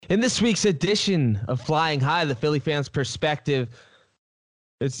In this week's edition of Flying High, the Philly fans' perspective,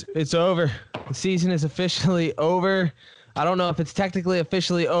 it's over. The season is officially over. I don't know if it's technically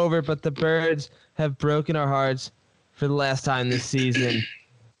officially over, but the Birds have broken our hearts for the last time this season.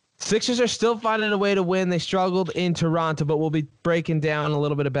 Sixers are still finding a way to win. They struggled in Toronto, but we'll be breaking down a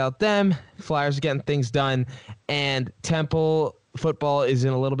little bit about them. Flyers are getting things done, and Temple football is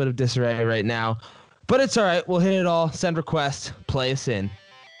in a little bit of disarray right now. But it's all right. We'll hit it all. Send requests. Play us in.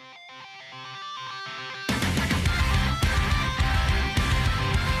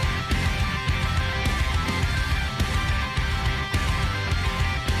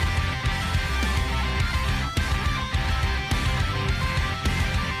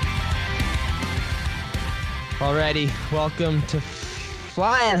 Alrighty, welcome to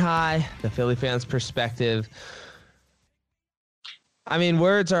Flying High, the Philly fans' perspective. I mean,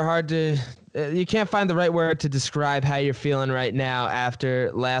 words are hard to... you can't find the right word to describe how you're feeling right now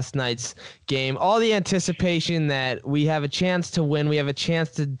after last night's game. All the anticipation that we have a chance to win, we have a chance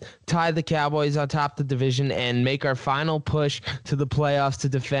to tie the Cowboys on top of the division and make our final push to the playoffs to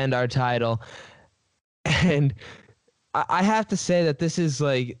defend our title. And I have to say that this is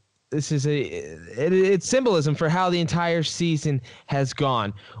it's symbolism for how the entire season has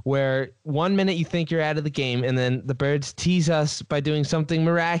gone, where 1 minute you think you're out of the game and then the Birds tease us by doing something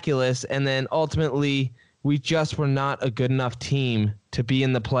miraculous, and then ultimately we just were not a good enough team to be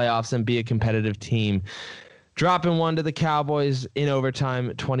in the playoffs and be a competitive team. Dropping one to the Cowboys in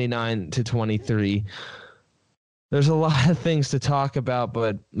overtime, 29-23. There's a lot of things to talk about,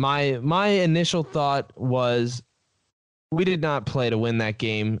 but my initial thought was, we did not play to win that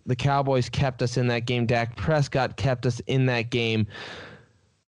game. The Cowboys kept us in that game. Dak Prescott kept us in that game.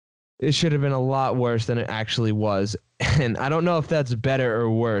 It should have been a lot worse than it actually was. And I don't know if that's better or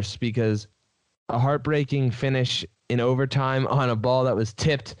worse, because a heartbreaking finish in overtime on a ball that was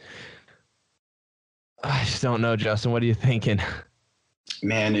tipped. I just don't know, Justin. What are you thinking?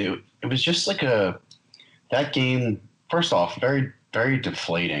 Man, it was just like that game, first off, very, very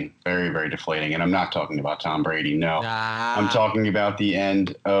deflating, very, very deflating. And I'm not talking about Tom Brady. No, I'm talking about the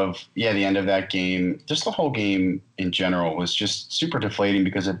end of that game. Just the whole game in general was just super deflating,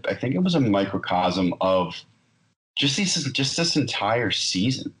 because I think it was a microcosm of just this entire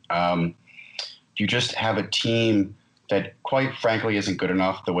season. You just have a team that, quite frankly, isn't good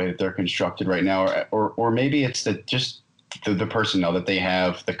enough the way that they're constructed right now, or maybe it's that just the personnel that they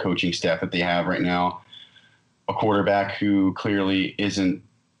have, the coaching staff that they have right now. A quarterback who clearly isn't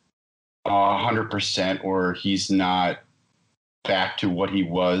 100%, or he's not back to what he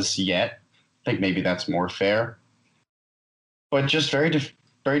was yet. I think maybe that's more fair. But just very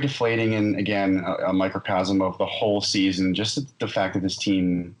deflating, and again, a microcosm of the whole season. Just the fact that this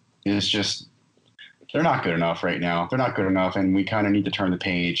team is just, they're not good enough right now. They're not good enough, and we kind of need to turn the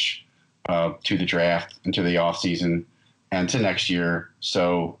page to the draft and to the offseason and to next year,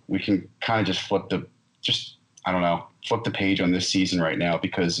 so we can kind of just flip the page on this season right now,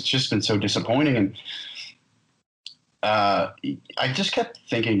 because it's just been so disappointing. And I just kept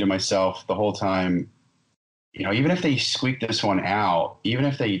thinking to myself the whole time, even if they squeak this one out, even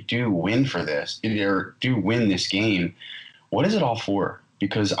if they do win this game, what is it all for?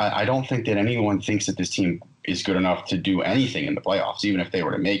 Because I don't think that anyone thinks that this team is good enough to do anything in the playoffs, even if they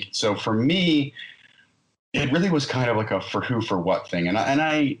were to make it. So for me, it really was kind of like a for who, for what thing. And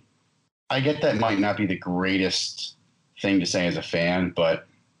I get that might not be the greatest thing to say as a fan, but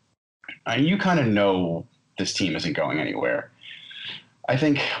you kind of know this team isn't going anywhere. I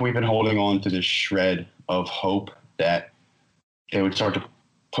think we've been holding on to this shred of hope that they would start to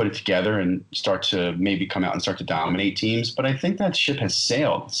put it together and start to maybe come out and start to dominate teams. But I think that ship has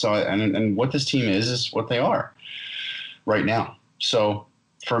sailed. So, and what this team is what they are right now. So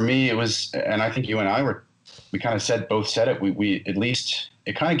for me, it was, and I think you and I we kind of both said it. We at least,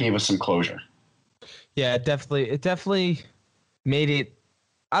 it kind of gave us some closure. Yeah, it definitely made it,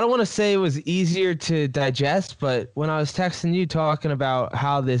 I don't want to say it was easier to digest, but when I was texting you talking about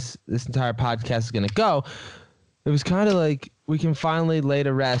how this entire podcast is going to go, it was kind of like we can finally lay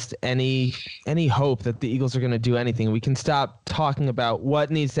to rest any hope that the Eagles are going to do anything. We can stop talking about what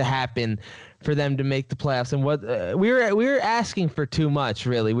needs to happen for them to make the playoffs, and what we were asking for too much,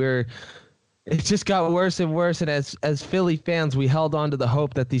 really. It just got worse and worse, and as Philly fans, we held on to the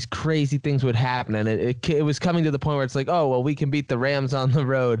hope that these crazy things would happen, and it was coming to the point where it's like, oh, well, we can beat the Rams on the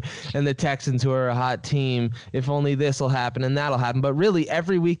road and the Texans, who are a hot team, if only this will happen and that'll happen. But really,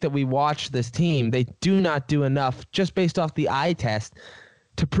 every week that we watch this team, they do not do enough, just based off the eye test,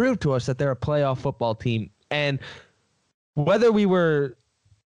 to prove to us that they're a playoff football team. And whether we were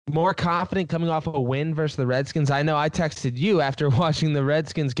more confident coming off a win versus the Redskins. I know I texted you after watching the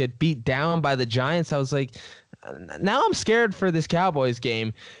Redskins get beat down by the Giants. I was like, now I'm scared for this Cowboys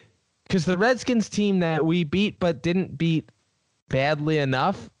game because the Redskins team that we beat but didn't beat badly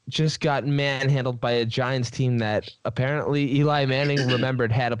enough just got manhandled by a Giants team that apparently Eli Manning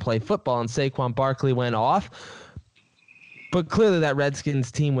remembered how to play football and Saquon Barkley went off. But clearly that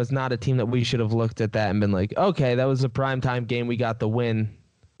Redskins team was not a team that we should have looked at that and been like, okay, that was a primetime game. We got the win.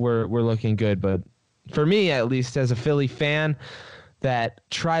 We're looking good. But for me, at least as a Philly fan that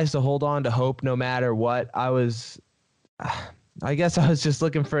tries to hold on to hope no matter what, I guess I was just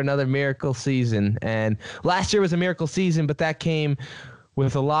looking for another miracle season. And last year was a miracle season, but that came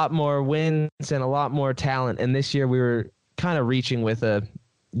with a lot more wins and a lot more talent. And this year we were kind of reaching with an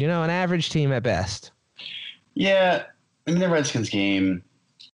average team at best. Yeah. I mean, the Redskins game,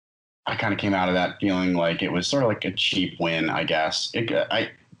 I kind of came out of that feeling like it was sort of like a cheap win, I guess.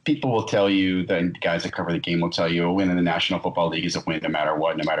 People will tell you, the guys that cover the game will tell you, a win in the National Football League is a win no matter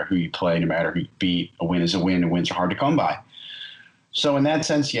what, no matter who you play, no matter who you beat. A win is a win, and wins are hard to come by. So in that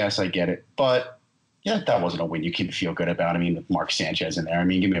sense, yes, I get it. But, yeah, that wasn't a win you can feel good about. I mean, with Mark Sanchez in there, I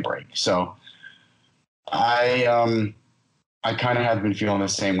mean, give me a break. So I kind of have been feeling the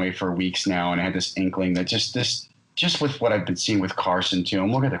same way for weeks now, and I had this inkling that just with what I've been seeing with Carson, too,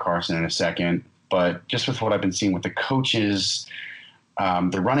 and we'll get to Carson in a second, but just with what I've been seeing with the coaches,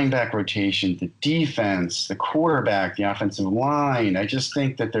 the running back rotation, the defense, the quarterback, the offensive line, I just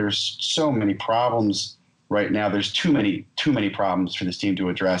think that there's so many problems right now. There's too many problems for this team to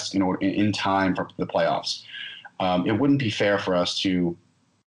address in time for the playoffs. It wouldn't be fair for us to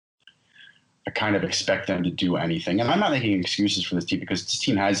kind of expect them to do anything. And I'm not making excuses for this team because this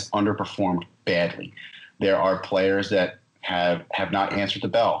team has underperformed badly. There are players that have not answered the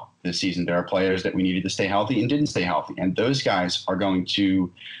bell this season. There are players that we needed to stay healthy and didn't stay healthy. And those guys are going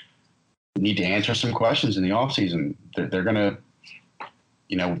to need to answer some questions in the offseason. They're going to,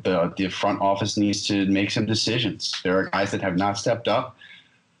 the front office needs to make some decisions. There are guys that have not stepped up,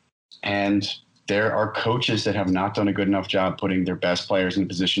 and there are coaches that have not done a good enough job putting their best players in a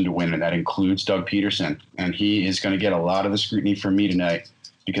position to win, and that includes Doug Peterson. And he is going to get a lot of the scrutiny from me tonight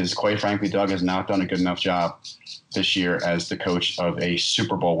because, quite frankly, Doug has not done a good enough job this year as the coach of a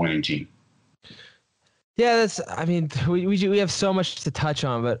Super Bowl winning team. Yeah, we have so much to touch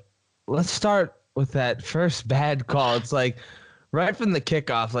on, but let's start with that first bad call. It's like right from the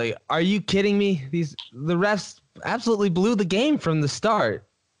kickoff, like, are you kidding me? The refs absolutely blew the game from the start.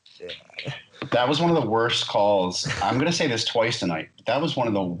 That was one of the worst calls. I'm going to say this twice tonight. That was one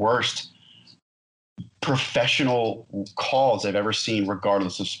of the worst professional calls I've ever seen,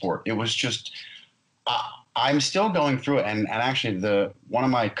 regardless of sport. It was just I'm still going through it, and actually one of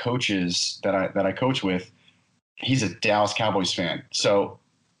my coaches that I coach with, he's a Dallas Cowboys fan. So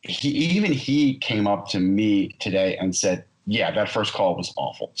he came up to me today and said, yeah, that first call was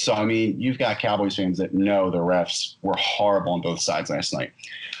awful. So, I mean, you've got Cowboys fans that know the refs were horrible on both sides last night.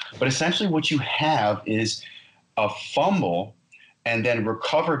 But essentially what you have is a fumble and then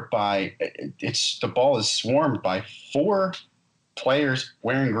recovered by the ball is swarmed by 4 players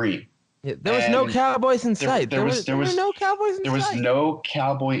wearing green. Yeah, there was no Cowboys in sight. There was no Cowboys in sight. There was no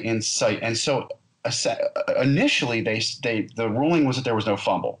Cowboy in sight. And so initially the ruling was that there was no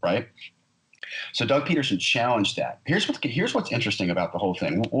fumble, right? So Doug Peterson challenged that. Here's what's interesting about the whole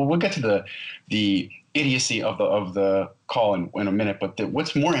thing. We'll get to the idiocy of the call in a minute, but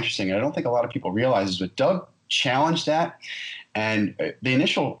what's more interesting, and I don't think a lot of people realize, is that Doug challenged that, and the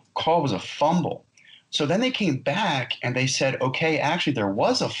initial call was a fumble. So then they came back and they said, okay, actually there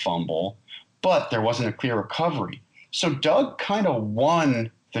was a fumble, but there wasn't a clear recovery. So Doug kind of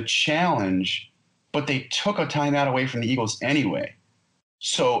won the challenge, but they took a timeout away from the Eagles anyway.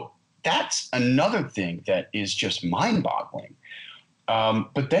 So that's another thing that is just mind-boggling.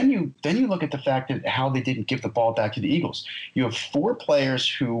 But then you look at the fact that how they didn't give the ball back to the Eagles. You have 4 players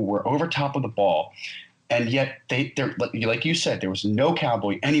who were over top of the ball, and yet they're like you said, there was no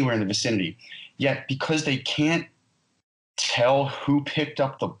Cowboy anywhere in the vicinity. Yet because they can't tell who picked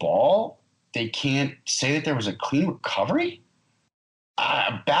up the ball, they can't say that there was a clean recovery.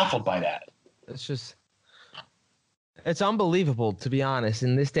 I'm baffled by that. It's unbelievable, to be honest,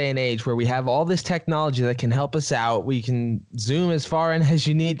 in this day and age where we have all this technology that can help us out. We can zoom as far in as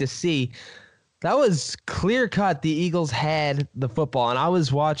you need to see. That was clear cut. The Eagles had the football, and I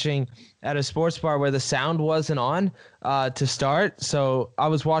was watching at a sports bar where the sound wasn't on to start. So I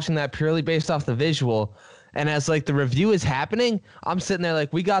was watching that purely based off the visual. And as like the review is happening, I'm sitting there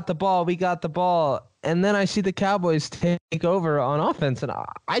like, we got the ball. And then I see the Cowboys take over on offense, and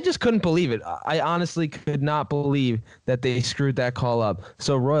I just couldn't believe it. I honestly could not believe that they screwed that call up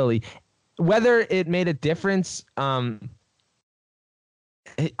so royally. Whether it made a difference, I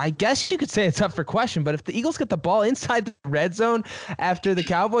guess you could say it's up for question, but if the Eagles get the ball inside the red zone after the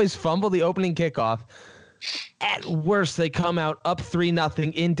Cowboys fumble the opening kickoff, at worst they come out up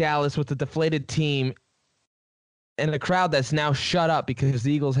 3-0 in Dallas with a deflated team and a crowd that's now shut up because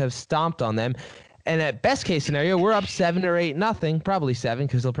the Eagles have stomped on them. And at best case scenario, we're up 7 or 8-0, probably 7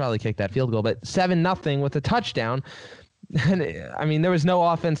 because they'll probably kick that field goal, but 7-0 with a touchdown. And I mean, there was no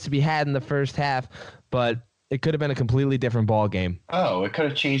offense to be had in the first half, but it could have been a completely different ball game. Oh, it could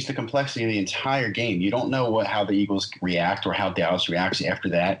have changed the complexity of the entire game. You don't know how the Eagles react or how Dallas reacts after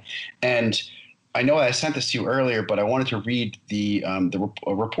that. And I know I sent this to you earlier, but I wanted to read the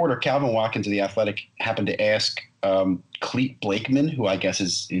reporter Calvin Watkins of The Athletic happened to ask Clete Blakeman, who I guess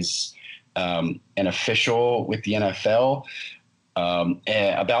is an official with the NFL,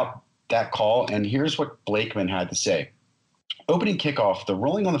 about that call. And here's what Blakeman had to say. Opening kickoff, the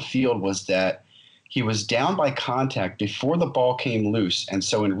ruling on the field was that he was down by contact before the ball came loose. And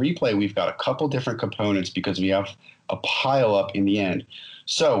so in replay, we've got a couple different components because we have a pile up in the end.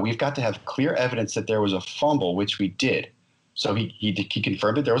 So we've got to have clear evidence that there was a fumble, which we did. So he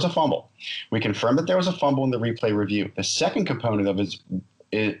confirmed that there was a fumble. We confirmed that there was a fumble in the replay review. The second component of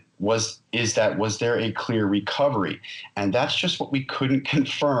it was there a clear recovery? And that's just what we couldn't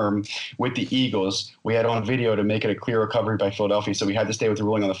confirm with the Eagles. We had on video to make it a clear recovery by Philadelphia, so we had to stay with the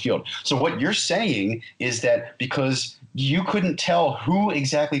ruling on the field. So what you're saying is that because you couldn't tell who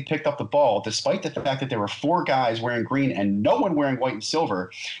exactly picked up the ball, despite the fact that there were 4 guys wearing green and no one wearing white and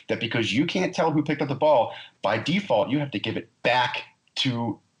silver, that because you can't tell who picked up the ball, by default you have to give it back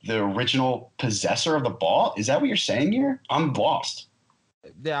to the original possessor of the ball? Is that what you're saying here? I'm lost.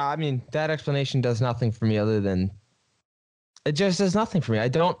 Yeah, I mean, that explanation does nothing for me other than it just does nothing for me. I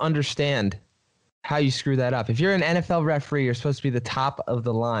don't understand how you screw that up. If you're an NFL referee, you're supposed to be the top of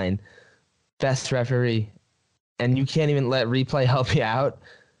the line, best referee, and you can't even let replay help you out.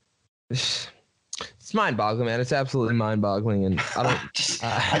 It's mind-boggling, man. It's absolutely mind-boggling, and I don't.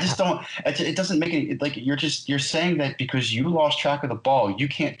 I just don't. It doesn't make any like you're saying that because you lost track of the ball, you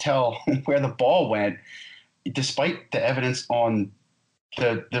can't tell where the ball went, despite the evidence on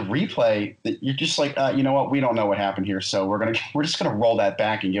the replay. That you're just like, you know what? We don't know what happened here, so we're just gonna roll that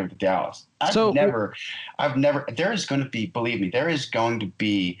back and give it to Dallas. I've never. There is going to be, believe me, there is going to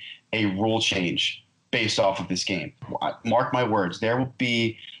be a rule change based off of this game. Mark my words. There will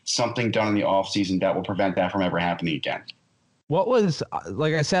be something done in the offseason that will prevent that from ever happening again. What was,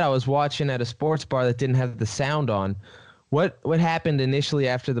 like I said, I was watching at a sports bar that didn't have the sound on. What happened initially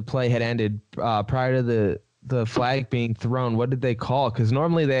after the play had ended, prior to the flag being thrown? What did they call? Because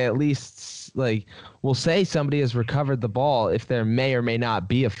normally they at least will say somebody has recovered the ball if there may or may not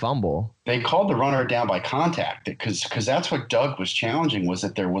be a fumble. They called the runner down by contact because that's what Doug was challenging, was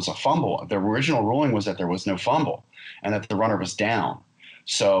that there was a fumble. The original ruling was that there was no fumble and that the runner was down.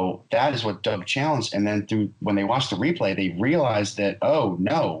 So that is what Doug challenged. And then when they watched the replay, they realized that, oh,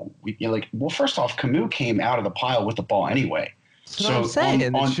 no. First off, Camus came out of the pile with the ball anyway. So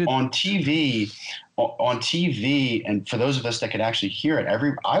on TV, and for those of us that could actually hear it,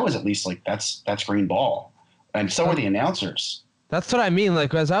 I was at least like, that's green ball. And so were the announcers. That's what I mean.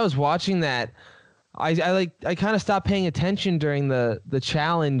 Like, as I was watching that, I kind of stopped paying attention during the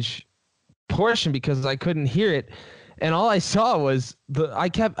challenge portion because I couldn't hear it. And all I saw was I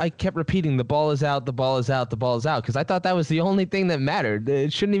kept repeating, the ball is out, the ball is out, the ball is out, because I thought that was the only thing that mattered.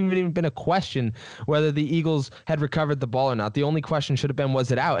 It shouldn't even been a question whether the Eagles had recovered the ball or not. The only question should have been, was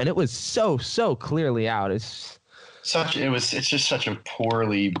it out? And it was so clearly out. It's just such a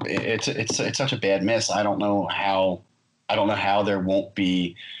poorly. It's such a bad miss. I don't know how there won't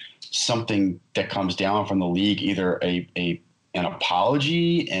be something that comes down from the league, either an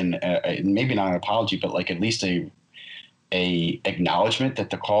apology and maybe not an apology, but like at least a acknowledgement that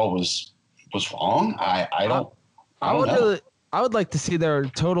the call was wrong. I don't know. I would like to see their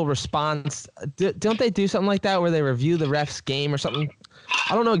total response. Don't they do something like that where they review the ref's game or something?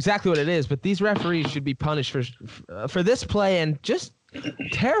 I don't know exactly what it is, but these referees should be punished for this play and just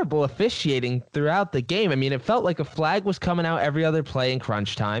terrible officiating throughout the game. I mean, it felt like a flag was coming out every other play in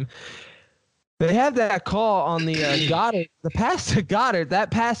crunch time. They had that call on the Goddard, the pass to Goddard,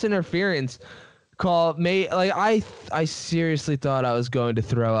 that pass interference call I seriously thought I was going to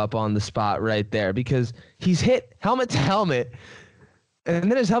throw up on the spot right there because he's hit helmet to helmet and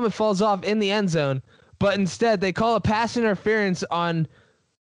then his helmet falls off in the end zone, but instead they call a pass interference on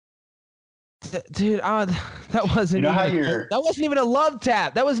Dude, that wasn't You know how that wasn't even a love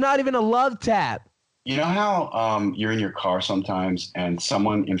tap. That was not even a love tap. you know how you're in your car sometimes and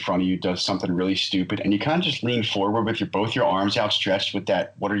someone in front of you does something really stupid and you kind of just lean forward with both your arms outstretched with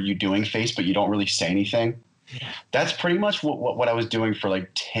that "what are you doing" face, but you don't really say anything. That's pretty much what I was doing for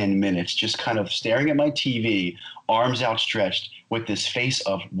like 10 minutes, just kind of staring at my TV, arms outstretched with this face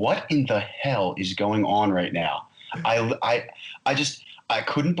of what in the hell is going on right now. I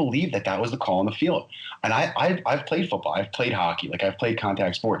couldn't believe that was the call on the field. And I've played football. I've played hockey. Like, I've played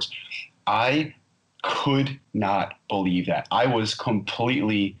contact sports. I could not believe that. I was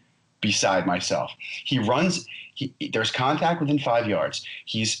completely beside myself. He runs. There's contact within 5 yards.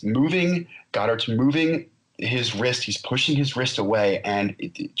 He's moving. Goddard's moving his wrist. He's pushing his wrist away. And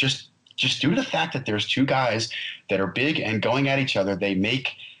just due to the fact that there's two guys that are big and going at each other, they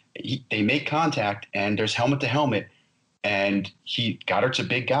make contact, and there's helmet to helmet. And Goddard's a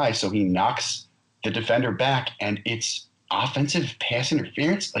big guy, so he knocks the defender back, and it's offensive pass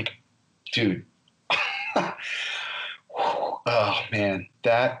interference. Like, dude, oh man,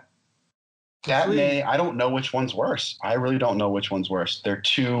 that I don't know which one's worse. I really don't know which one's worse. They're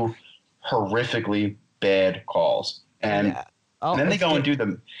two horrifically bad calls, and then they go and do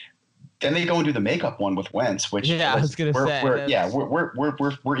the. Then they go and do the makeup one with Wentz, which I was gonna say.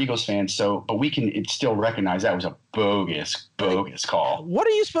 We're Eagles fans, but we can still recognize that was a bogus call. What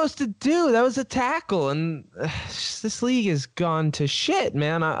are you supposed to do? That was a tackle, and this league has gone to shit,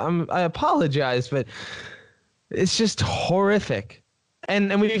 man. I apologize, but it's just horrific.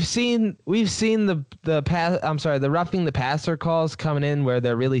 And we've seen the pass. I'm sorry, the roughing the passer calls coming in where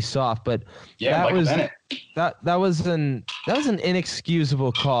they're really soft, but that was an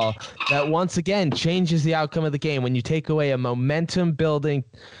inexcusable call that once again changes the outcome of the game when you take away a momentum building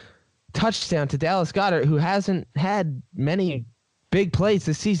touchdown to Dallas Goedert, who hasn't had many big plays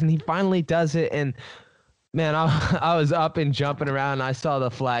this season. He finally does it, and man, I was up and jumping around. And I saw the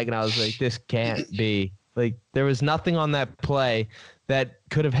flag, and I was like, this can't be. Like, there was nothing on that play that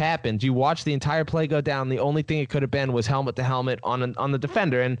could have happened. You watch the entire play go down. The only thing it could have been was helmet to helmet on the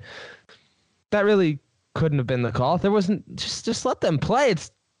defender, and that really couldn't have been the call. There wasn't. Just let them play.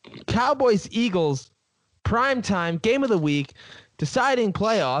 It's Cowboys Eagles, prime time game of the week, deciding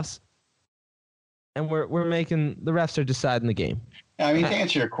playoffs, and we're making the refs are deciding the game. I mean, to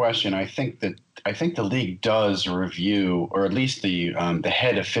answer your question, I think the league does review, or at least the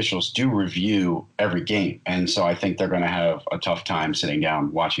head officials do review every game, and so I think they're going to have a tough time sitting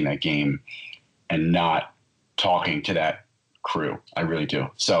down watching that game and not talking to that crew. I really do.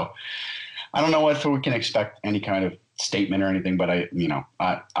 So I don't know if we can expect any kind of statement or anything, but I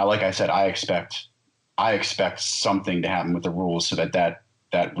like I said, I expect something to happen with the rules so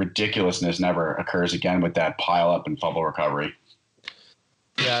that ridiculousness never occurs again with that pile up and fumble recovery.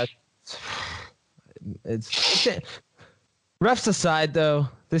 Yeah, it's refs aside, though,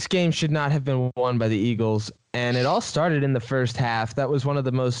 this game should not have been won by the Eagles, and it all started in the first half. That was one of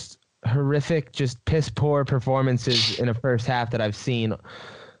the most horrific, just piss-poor performances in a first half that I've seen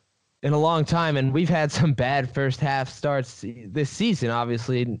in a long time, and we've had some bad first-half starts this season,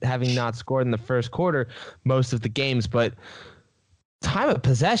 obviously, having not scored in the first quarter most of the games, but time of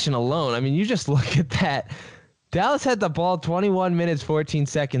possession alone, I mean, you just look at that. Dallas had the ball 21 minutes, 14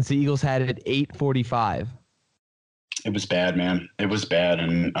 seconds. The Eagles had it at 8:45. It was bad, man. It was bad.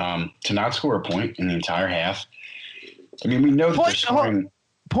 And to not score a point in the entire half. I mean, we know that they're scoring.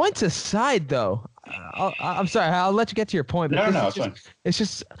 Points aside, though. I'm sorry. I'll let you get to your point. But no, it's fine. It's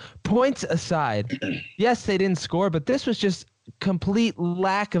just points aside. Yes, they didn't score, but this was just complete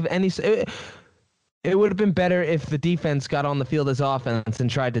lack of any. It would have been better if the defense got on the field as offense and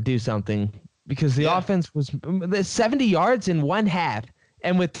tried to do something. Because the offense was 70 yards in one half,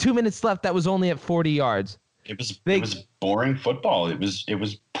 and with 2 minutes left, that was only at 40 yards. It was boring football. It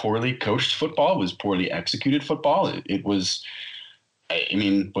was poorly coached football. It was poorly executed football. It was. I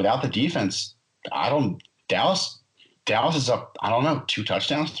mean, without the defense, Dallas is up. I don't know, 2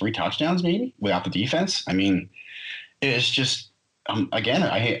 touchdowns, 3 touchdowns, maybe without the defense. I mean, it's just. Again,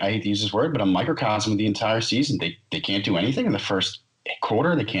 I hate to use this word, but a microcosm of the entire season. They can't do anything in the first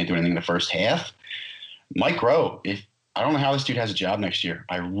quarter. They can't do anything in the first half. Mike Rowe, I don't know how this dude has a job next year.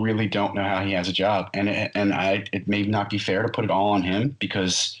 I really don't know how he has a job. And it may not be fair to put it all on him,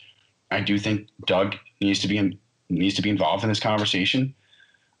 because I do think Doug needs to be involved in this conversation.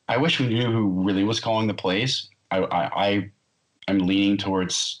 I wish we knew who really was calling the plays. I'm leaning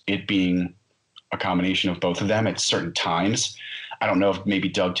towards it being a combination of both of them at certain times. I don't know if maybe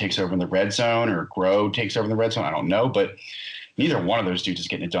Doug takes over in the red zone or Groh takes over in the red zone. I don't know, but neither one of those dudes is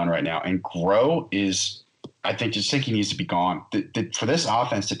getting it done right now. And Groh is I think he needs to be gone. For this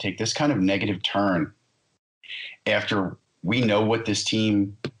offense to take this kind of negative turn after we know what this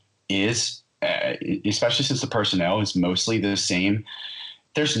team is, especially since the personnel is mostly the same,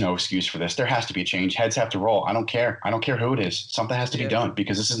 there's no excuse for this. There has to be a change. Heads have to roll. I don't care. I don't care who it is. Something has to be done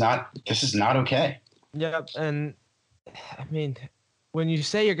because this is not okay. Yep. And I mean, when you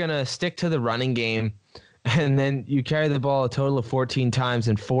say you're going to stick to the running game and then you carry the ball a total of 14 times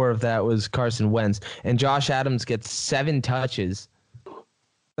and 4 of that was Carson Wentz and Josh Adams gets 7 touches,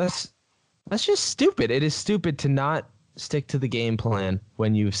 that's just stupid. It is stupid to not stick to the game plan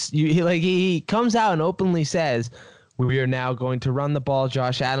when he comes out and openly says, we are now going to run the ball.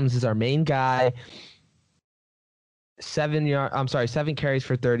 Josh Adams is our main guy. 7 carries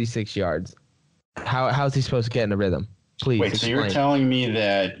for 36 yards. How is he supposed to get in a rhythm? Please wait. Explain. So you're telling me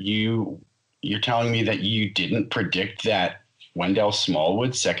that you didn't predict that Wendell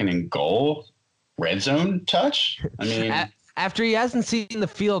Smallwood 2nd and goal red zone touch? I mean, after he hasn't seen the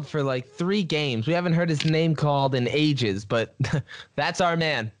field for like 3 games, we haven't heard his name called in ages. But that's our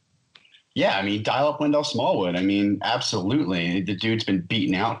man. Yeah, I mean, dial up Wendell Smallwood. I mean, absolutely. The dude's been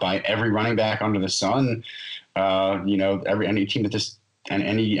beaten out by every running back under the sun. Any team that this and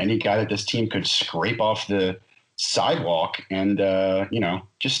any guy that this team could scrape off the sidewalk and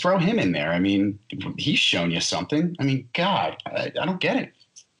just throw him in there. I mean, he's shown you something. I mean, God, I don't get it.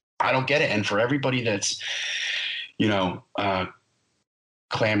 I don't get it. And for everybody that's,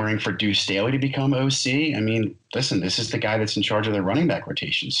 clamoring for Deuce Staley to become OC. I mean, listen, this is the guy that's in charge of the running back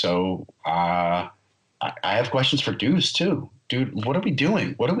rotation. So I have questions for Deuce too. Dude, what are we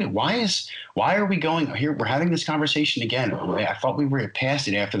doing? Why are we going here? We're having this conversation again. I thought we were past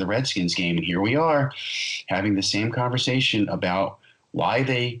it after the Redskins game. And here we are having the same conversation about why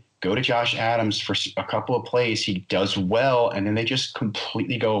they go to Josh Adams for a couple of plays. He does well, and then they just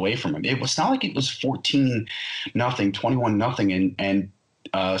completely go away from him. It was not like it was 14-0, 21-0, and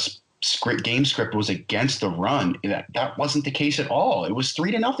game script was against the run. That wasn't the case at all. It was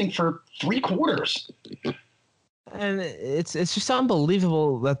 3-0 for 3 quarters. And it's just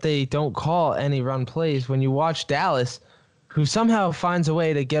unbelievable that they don't call any run plays when you watch Dallas, who somehow finds a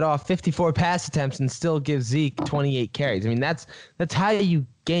way to get off 54 pass attempts and still give Zeke 28 carries. I mean, that's how you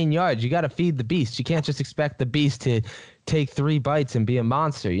gain yards. You got to feed the beast. You can't just expect the beast to take 3 bites and be a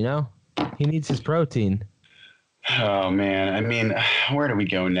monster, He needs his protein. Oh, man. I mean, where do we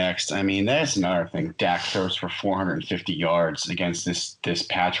go next? I mean, that's another thing. Dak throws for 450 yards against this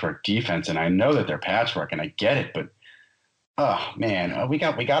patchwork defense, and I know that they're patchwork, and I get it, but oh, man, we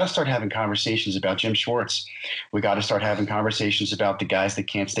got to start having conversations about Jim Schwartz. We got to start having conversations about the guys that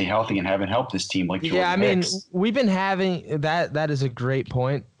can't stay healthy and haven't helped this team like Jordan Hicks. We've been having that. That is a great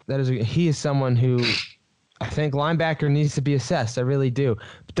point. He is someone who I think linebacker needs to be assessed. I really do.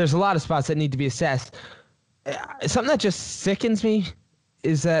 But there's a lot of spots that need to be assessed. Something that just sickens me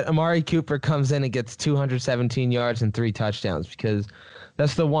is that Amari Cooper comes in and gets 217 yards and 3 touchdowns because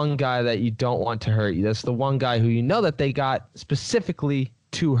that's the one guy that you don't want to hurt you. That's the one guy who you know that they got specifically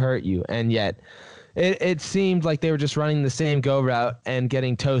to hurt you. And yet it seemed like they were just running the same go route and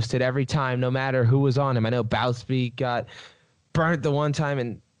getting toasted every time, no matter who was on him. I know Bousby got burnt the one time.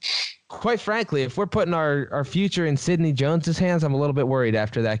 And quite frankly, if we're putting our future in Sidney Jones's hands, I'm a little bit worried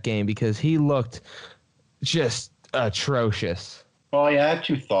after that game because he looked just atrocious. Well, yeah, I have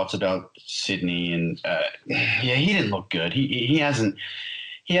 2 thoughts about Sidney, and he didn't look good. He hasn't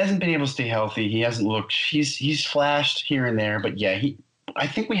been able to stay healthy. He hasn't looked. He's flashed here and there, but yeah, I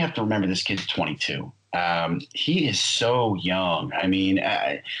think we have to remember this kid's 22. He is so young. I mean,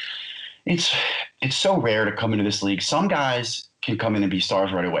 it's so rare to come into this league. Some guys can come in and be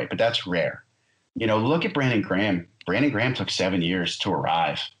stars right away, but that's rare. Look at Brandon Graham. Brandon Graham took 7 years to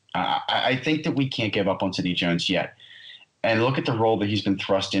arrive. I think that we can't give up on Sidney Jones yet. And look at the role that he's been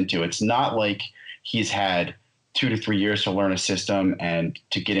thrust into. It's not like he's had 2 to 3 years to learn a system and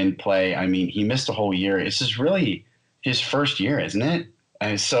to get in play. I mean, he missed a whole year. This is really his first year, isn't it?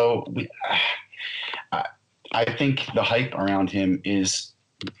 And so I think the hype around him is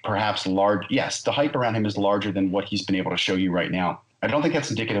perhaps large. Yes, the hype around him is larger than what he's been able to show you right now. I don't think that's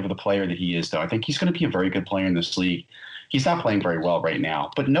indicative of the player that he is, though. I think he's going to be a very good player in this league. He's not playing very well right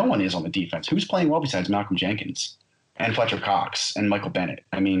now, but no one is on the defense. Who's playing well besides Malcolm Jenkins and Fletcher Cox and Michael Bennett?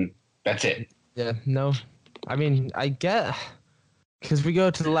 I mean, that's it. Yeah, no. I mean, I get because we go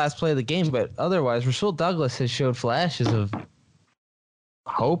to the last play of the game, but otherwise, Rasul Douglas has showed flashes of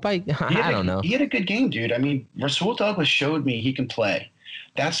hope. I don't know. He had a good game, dude. I mean, Rasul Douglas showed me he can play.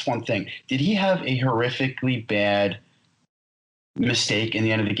 That's one thing. Did he have a horrifically bad mistake in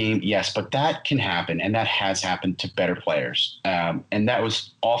the end of the game? Yes, but that can happen, and that has happened to better players. And that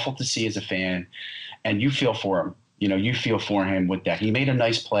was awful to see as a fan. and you feel for him. You know, you feel for him with that. He made a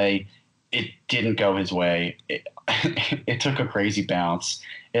nice play. It didn't go his way. It took a crazy bounce.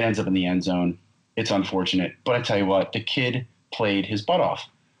 It ends up in the end zone. It's unfortunate. But I tell you what, the kid played his butt off.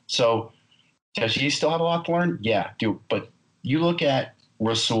 So does he still have a lot to learn? Yeah, dude. But you look at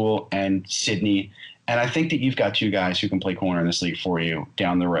Rasul and Sidney, and I think that you've got two guys who can play corner in this league for you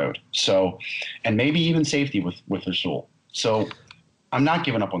down the road. So, and maybe even safety with Rasul. So I'm not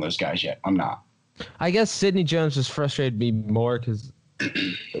giving up on those guys yet. I'm not. I guess Sidney Jones just frustrated me more because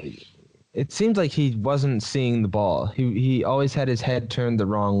it seems like he wasn't seeing the ball. He always had his head turned the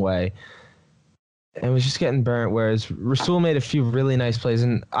wrong way and was just getting burnt, whereas Rasul made a few really nice plays.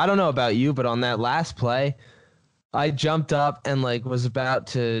 And I don't know about you, but on that last play, I jumped up and was about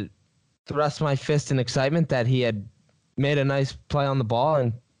to thrust my fist in excitement that he had made a nice play on the ball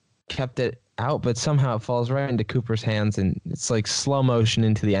and kept it out, but somehow it falls right into Cooper's hands, and it's like slow motion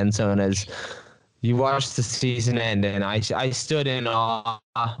into the end zone as you watch the season end. And I stood in awe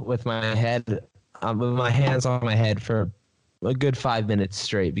with my head, with my hands on my head for a good 5 minutes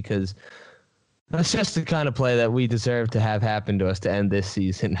straight, because that's just the kind of play that we deserve to have happen to us to end this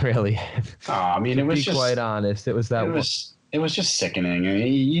season, really. I mean, it was just, quite honest. It was that. It was just sickening. I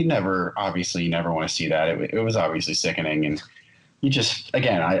mean, you never want to see that. It was obviously sickening, and you just,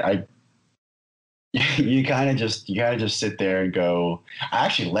 again, you kind of just sit there and go. I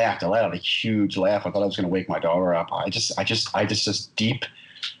actually laughed. I let out a huge laugh. I thought I was going to wake my daughter up. I just deep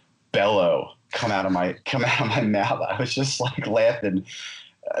bellow come out of my mouth. I was just laughing.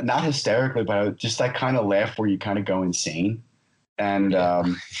 Not hysterically, but just that kind of laugh where you kind of go insane. And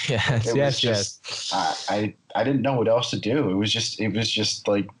yes. I didn't know what else to do. It was just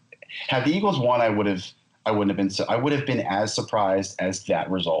like, had the Eagles won, I wouldn't have been as surprised as that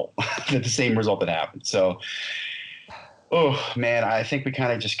result, the same result that happened. So, oh man, I think we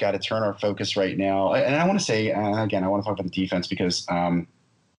kind of just got to turn our focus right now. And I want to say, again, I want to talk about the defense because I'm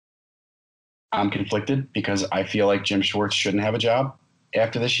conflicted because I feel like Jim Schwartz shouldn't have a job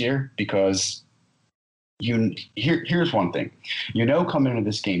after this year because here's one thing. Coming into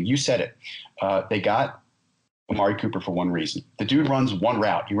this game, you said it. They got Amari Cooper for one reason. The dude runs one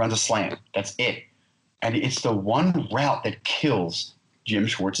route. He runs a slant. That's it. And it's the one route that kills Jim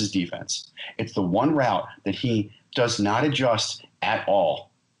Schwartz's defense. It's the one route that he does not adjust at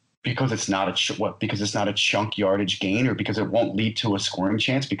all because it's not a chunk yardage gain or because it won't lead to a scoring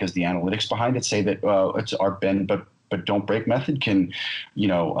chance because the analytics behind it say that it's our bend but don't break method can,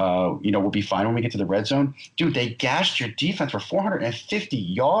 we'll be fine when we get to the red zone. Dude, they gashed your defense for 450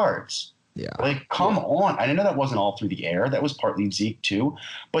 yards. Yeah. Come on. I know that wasn't all through the air. That was partly Zeke too.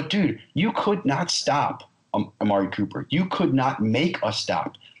 But, dude, you could not stop Amari Cooper. You could not make a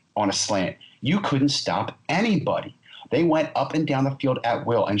stop on a slant. You couldn't stop anybody. They went up and down the field at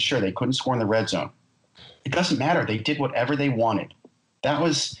will. And, sure, they couldn't score in the red zone. It doesn't matter. They did whatever they wanted. That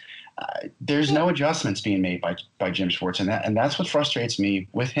was there's no adjustments being made by Jim Schwartz. And that's what frustrates me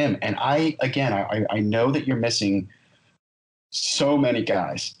with him. And I know that you're missing so many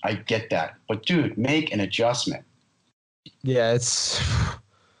guys. I get that. But, dude, make an adjustment. Yeah, it's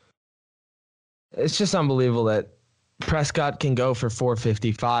just unbelievable that Prescott can go for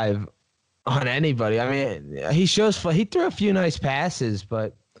 455 on anybody. I mean, he threw a few nice passes,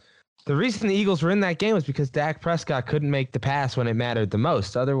 but the reason the Eagles were in that game was because Dak Prescott couldn't make the pass when it mattered the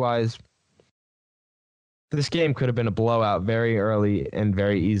most. Otherwise, this game could have been a blowout very early and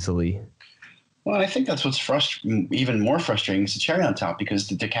very easily. Well, I think that's what's even more frustrating is the cherry on top because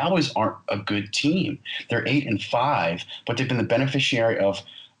the Cowboys aren't a good team. They're 8-5, but they've been the beneficiary of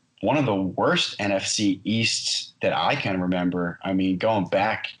one of the worst NFC Easts that I can remember. I mean, going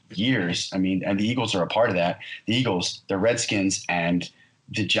back years. I mean, and the Eagles are a part of that. The Eagles, the Redskins, and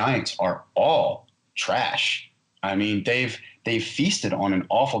the Giants are all trash. I mean, they've feasted on an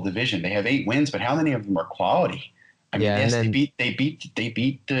awful division. They have 8 wins, but how many of them are quality? I mean, yes, they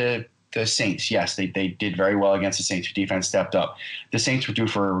beat the Saints. Yes, they did very well against the Saints. Defense stepped up. The Saints were due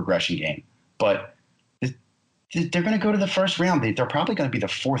for a regression game, but they're going to go to the first round. They're probably going to be the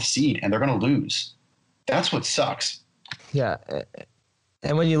 4th seed, and they're going to lose. That's what sucks. Yeah,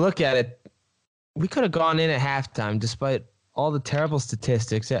 and when you look at it, we could have gone in at halftime despite all the terrible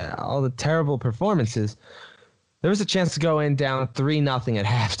statistics, all the terrible performances. There was a chance to go in down 3-0 at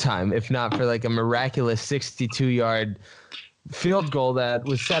halftime, if not for a miraculous 62-yard field goal that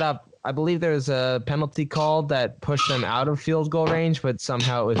was set up. I believe there was a penalty called that pushed them out of field goal range, but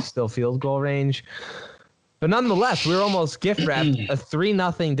somehow it was still field goal range. But nonetheless, we were almost gift wrapped a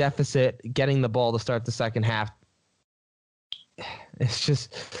 3-0 deficit, getting the ball to start the second half. It's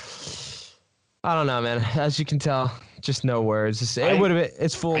just I don't know, man. As you can tell, just no words. I It would have.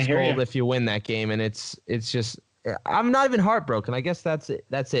 It's I fool's hear gold you. if you win that game, and it's just. I'm not even heartbroken. I guess that's it.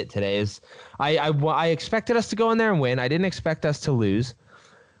 That's it today. I expected us to go in there and win. I didn't expect us to lose,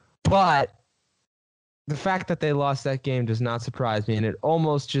 but the fact that they lost that game does not surprise me, and it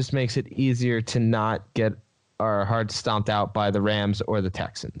almost just makes it easier to not get our hearts stomped out by the Rams or the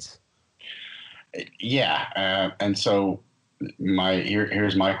Texans. Yeah, and so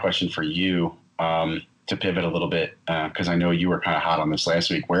here's my question for you, to pivot a little bit, because I know you were kind of hot on this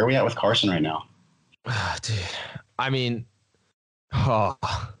last week. Where are we at with Carson right now? Dude, I mean, oh,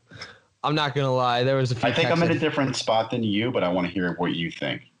 I'm not gonna lie. There was a few. I think I'm in a different spot than you, but I want to hear what you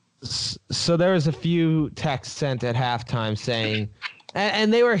think. So there was a few texts sent at halftime saying,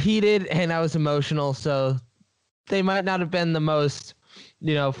 and they were heated, and I was emotional. So they might not have been the most,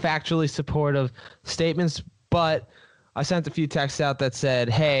 factually supportive statements, but I sent a few texts out that said,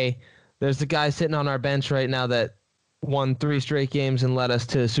 "Hey, there's a guy sitting on our bench right now that won 3 straight games and led us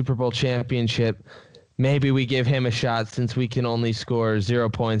to a Super Bowl championship. Maybe we give him a shot since we can only score 0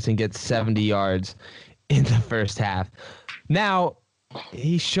 points and get 70 yards in the first half." Now,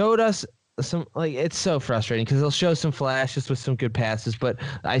 he showed us some, it's so frustrating because he'll show some flashes with some good passes, but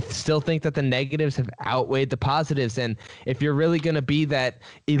I still think that the negatives have outweighed the positives. And if you're really going to be that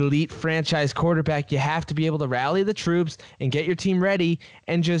elite franchise quarterback, you have to be able to rally the troops and get your team ready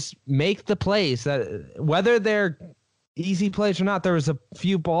and just make the plays, that whether they're easy plays or not. There was a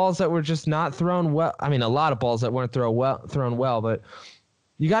few balls that were just not thrown well. I mean, a lot of balls that weren't thrown well, but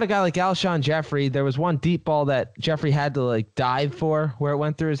you got a guy like Alshon Jeffrey. There was one deep ball that Jeffrey had to dive for where it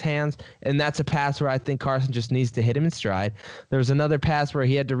went through his hands, and that's a pass where I think Carson just needs to hit him in stride. There was another pass where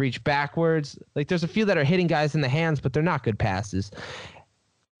he had to reach backwards. There's a few that are hitting guys in the hands, but they're not good passes.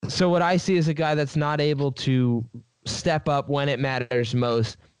 So what I see is a guy that's not able to step up when it matters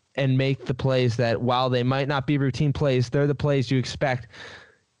most and make the plays that, while they might not be routine plays, they're the plays you expect.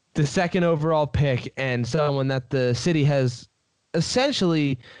 The second overall pick and someone that the city has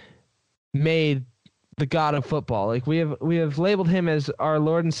essentially made the god of football. We have labeled him as our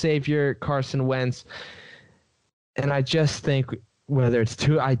Lord and Savior, Carson Wentz. And I just think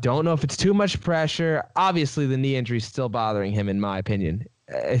I don't know if it's too much pressure. Obviously, the knee injury is still bothering him, in my opinion.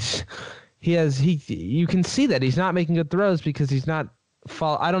 You can see that he's not making good throws because he's not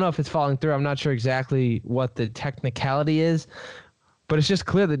I don't know if it's falling through. I'm not sure exactly what the technicality is, but it's just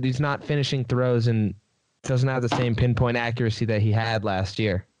clear that he's not finishing throws and doesn't have the same pinpoint accuracy that he had last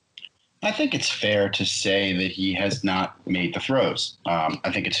year. I think it's fair to say that he has not made the throws.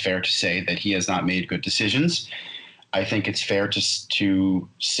 I think it's fair to say that he has not made good decisions. I think it's fair to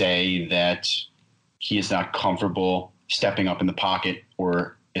say that he is not comfortable stepping up in the pocket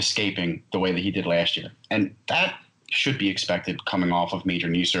or escaping the way that he did last year. And that should be expected coming off of major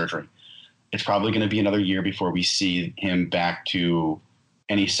knee surgery. It's probably going to be another year before we see him back to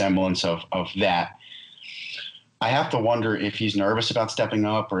any semblance of that. I have to wonder if he's nervous about stepping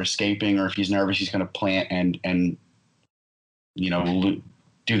up or escaping, or if he's nervous he's going to plant and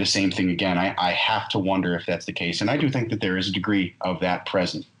do the same thing again. I have to wonder if that's the case. And I do think that there is a degree of that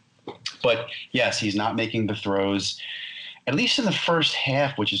present. But yes, he's not making the throws, at least in the first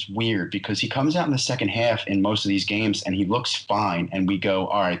half, which is weird because he comes out in the second half in most of these games and he looks fine. And we go,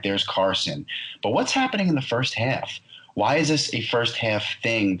 all right, there's Carson. But what's happening in the first half? Why is this a first half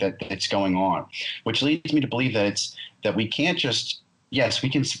thing that's going on? Which leads me to believe that we can't just, yes, we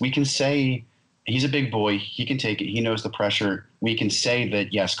can say he's a big boy. He can take it. He knows the pressure. We can say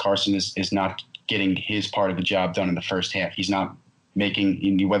that, yes, Carson is not getting his part of the job done in the first half. He's not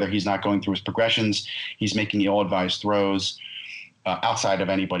making, whether he's not going through his progressions, he's making the ill-advised throws outside of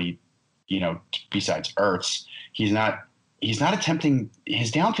anybody, besides Ertz. He's not attempting, his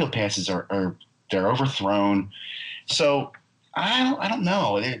downfield passes they're overthrown. So I don't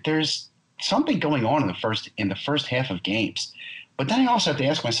know. There's something going on in the first half of games. But then I also have to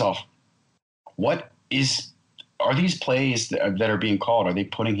ask myself, are these plays that are being called, are they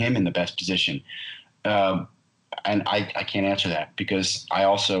putting him in the best position? And I can't answer that because I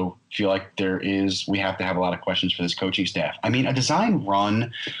also feel like we have to have a lot of questions for this coaching staff. I mean, a design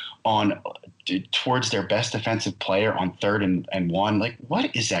run towards their best defensive player on 3rd and 1,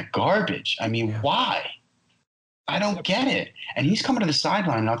 what is that garbage? I mean, why? I don't get it. And he's coming to the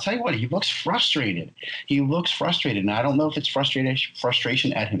sideline, and I'll tell you what, he looks frustrated. And I don't know if it's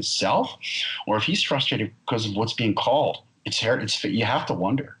frustration at himself or if he's frustrated because of what's being called. You have to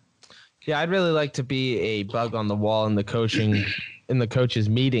wonder. Yeah, I'd really like to be a bug on the wall in the coaches'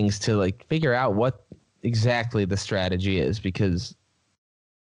 meetings to figure out what exactly the strategy is, because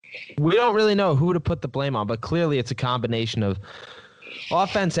we don't really know who to put the blame on, but clearly it's a combination of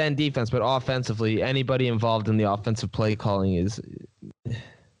offense and defense, but offensively, anybody involved in the offensive play calling is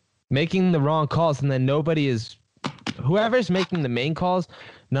making the wrong calls, and then whoever's making the main calls,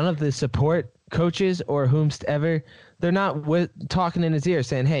 none of the support coaches or whomsoever, they're not talking in his ear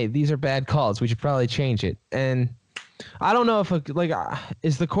saying, hey, these are bad calls. We should probably change it. And I don't know if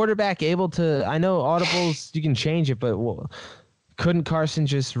is the quarterback able to, I know audibles, you can change it, but couldn't Carson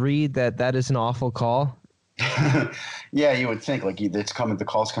just read that is an awful call? Yeah, you would think the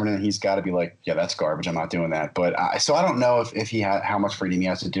call's coming in and he's got to be like, yeah, that's garbage. I'm not doing that. But so I don't know if he had how much freedom he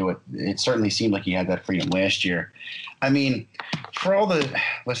has to do it. It certainly seemed like he had that freedom last year. I mean,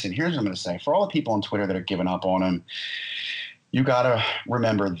 listen, here's what I'm going to say. For all the people on Twitter that are giving up on him, you got to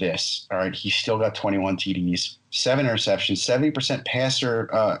remember this. All right. He's still got 21 TDs, 7 interceptions, 70%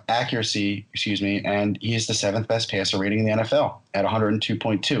 passer accuracy, and he's the 7th best passer rating in the NFL at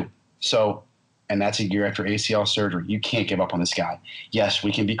 102.2. So, and that's a year after ACL surgery. You can't give up on this guy. Yes,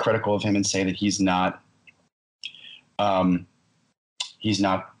 we can be critical of him and say that he's not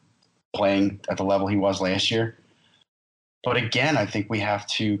playing at the level he was last year. But again, I think we have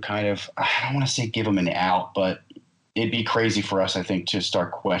to I don't want to say give him an out, but it'd be crazy for us, I think, to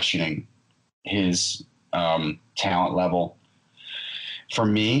start questioning his talent level. For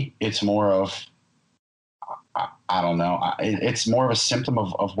me, it's more of, I don't know. It's more of a symptom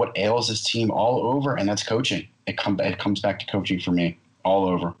of what ails this team all over, and that's coaching. It comes back to coaching for me all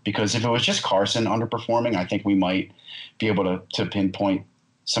over. Because if it was just Carson underperforming, I think we might be able to pinpoint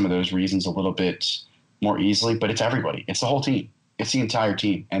some of those reasons a little bit more easily. But it's everybody. It's the whole team. It's the entire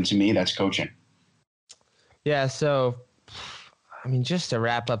team. And to me, that's coaching. Yeah, so, I mean, just to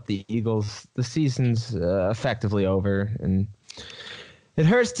wrap up the Eagles, the season's effectively over, and it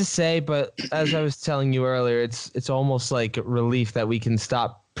hurts to say, but as I was telling you earlier, it's almost like relief that we can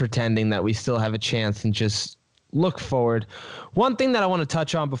stop pretending that we still have a chance and just look forward. One thing that I want to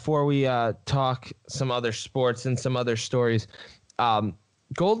touch on before we talk some other sports and some other stories,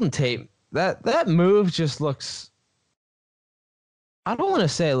 Golden Tate, that move just looks, I don't want to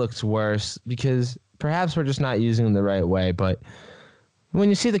say it looks worse because perhaps we're just not using them the right way, but when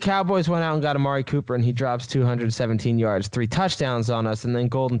you see the Cowboys went out and got Amari Cooper and he drops 217 yards, 3 touchdowns on us, and then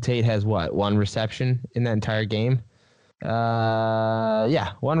Golden Tate has what, 1 reception in that entire game?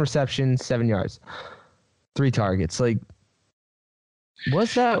 1 reception, 7 yards, 3 targets. Like,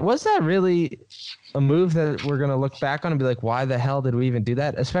 was that really a move that we're gonna look back on and be like, why the hell did we even do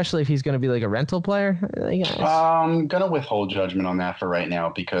that? Especially if he's gonna be like a rental player. I'm gonna withhold judgment on that for right now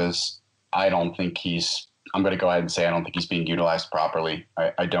because I don't think I'm going to go ahead and say I don't think he's being utilized properly.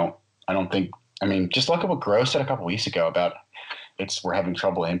 I don't think. I mean, just look at what Gross said a couple weeks ago about we're having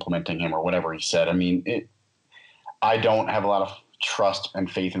trouble implementing him or whatever he said. I mean, I don't have a lot of trust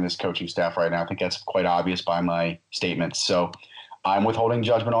and faith in this coaching staff right now. I think that's quite obvious by my statements. So I'm withholding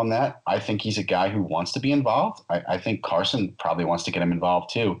judgment on that. I think he's a guy who wants to be involved. I think Carson probably wants to get him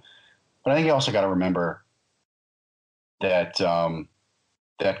involved too. But I think you also got to remember that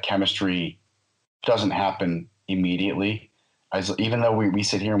that chemistry doesn't happen immediately. Even though we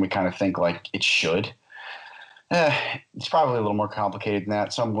sit here and we kind of think like it should, it's probably a little more complicated than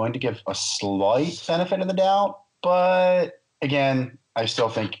that. So I'm going to give a slight benefit of the doubt. But again, I still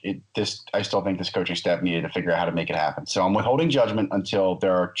think this coaching staff needed to figure out how to make it happen. So I'm withholding judgment until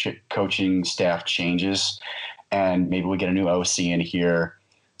there are coaching staff changes, and maybe we get a new OC in here,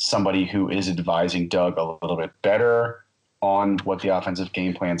 somebody who is advising Doug a little bit better on what the offensive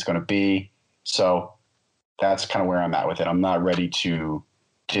game plan is going to be. So that's kind of where I'm at with it. I'm not ready to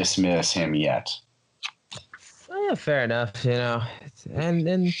dismiss him yet. Yeah, fair enough.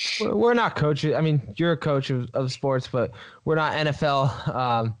 And we're not coaches. I mean, you're a coach of sports, but we're not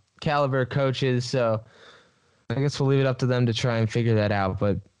NFL caliber coaches. So I guess we'll leave it up to them to try and figure that out.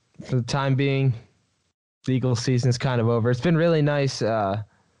 But for the time being, the Eagles season's kind of over. It's been really nice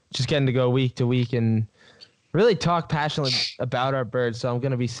just getting to go week to week and really talk passionately about our Birds, so I'm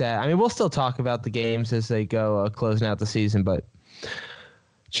going to be sad. I mean, we'll still talk about the games as they go closing out the season, but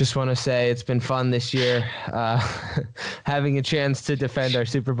just want to say it's been fun this year having a chance to defend our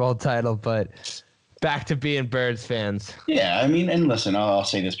Super Bowl title, but back to being Birds fans. Yeah, I mean, and listen, I'll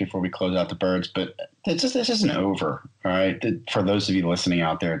say this before we close out the Birds, but this isn't over, all right? For those of you listening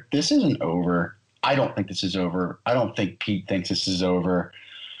out there, this isn't over. I don't think this is over. I don't think Pete thinks this is over.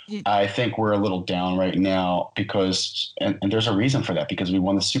 I think we're a little down right now because, and there's a reason for that, because we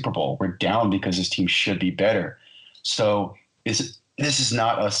won the Super Bowl. We're down because this team should be better. So this is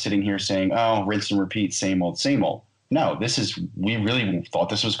not us sitting here saying, oh, rinse and repeat, same old, same old. No, we really thought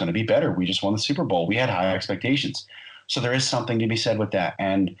this was going to be better. We just won the Super Bowl. We had high expectations. So there is something to be said with that.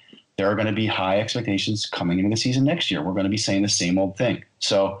 And there are going to be high expectations coming into the season next year. We're going to be saying the same old thing.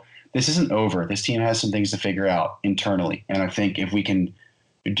 So this isn't over. This team has some things to figure out internally. And I think if we can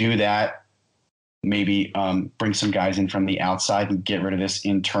do that, maybe bring some guys in from the outside and get rid of this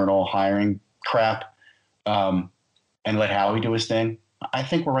internal hiring crap, and let Howie do his thing, I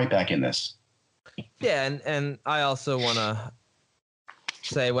think we're right back in this. Yeah, and I also want to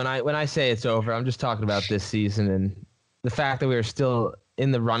say when I say it's over, I'm just talking about this season and the fact that we are still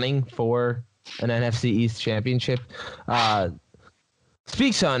in the running for an NFC East championship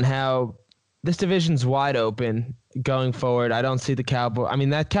speaks on how this division's wide open going forward. I don't see the Cowboys. I mean,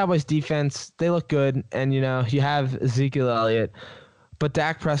 that Cowboys defense, they look good, and you have Ezekiel Elliott, but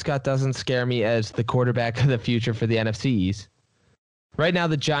Dak Prescott doesn't scare me as the quarterback of the future for the NFC East. Right now,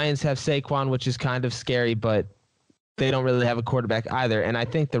 the Giants have Saquon, which is kind of scary, but they don't really have a quarterback either. And I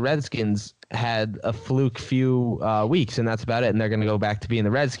think the Redskins had a fluke few weeks, and that's about it. And they're going to go back to being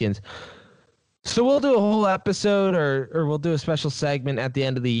the Redskins. So we'll do a whole episode or we'll do a special segment at the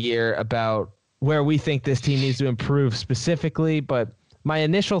end of the year about where we think this team needs to improve specifically. But my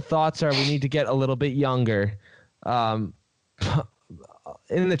initial thoughts are we need to get a little bit younger in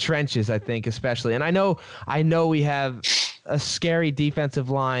the trenches, I think, especially. And I know we have a scary defensive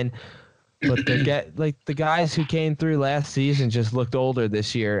line, but the guys who came through last season just looked older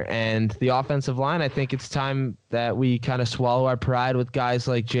this year. And the offensive line, I think it's time that we kind of swallow our pride with guys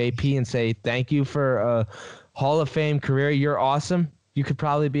like JP and say, thank you for a Hall of Fame career. You're awesome. You could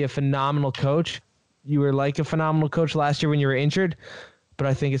probably be a phenomenal coach. You were like a phenomenal coach last year when you were injured. But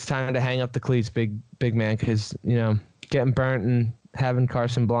I think it's time to hang up the cleats, big man, because, getting burnt and having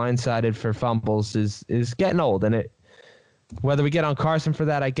Carson blindsided for fumbles is getting old. And whether we get on Carson for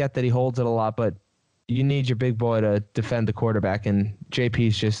that, I get that he holds it a lot, but you need your big boy to defend the quarterback, and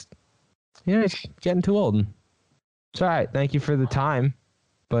JP's just, he's getting too old. It's all right. Thank you for the time,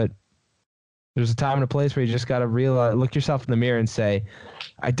 but there's a time and a place where you just got to realize, look yourself in the mirror and say,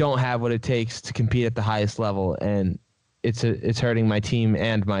 I don't have what it takes to compete at the highest level, and it's hurting my team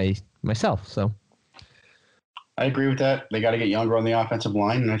and myself. So I agree with that. They got to get younger on the offensive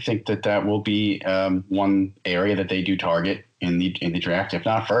line, and I think that will be one area that they do target in the draft. If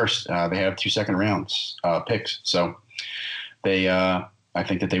not first, they have 2 second rounds picks, so I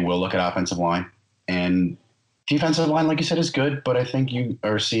think that they will look at offensive line. And defensive line, like you said, is good, but I think you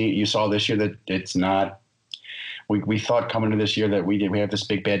saw this year that it's not. We thought coming to this year that we have this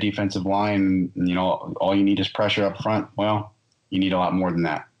big bad defensive line. And, all you need is pressure up front. Well, you need a lot more than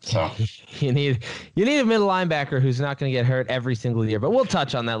that. So you need a middle linebacker who's not going to get hurt every single year, but we'll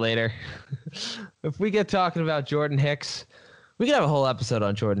touch on that later. If we get talking about Jordan Hicks, we could have a whole episode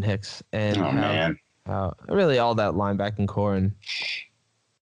on Jordan Hicks and really all that linebacking core. And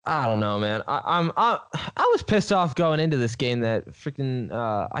I don't know, man. I was pissed off going into this game that freaking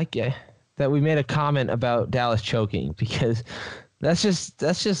that we made a comment about Dallas choking, because that's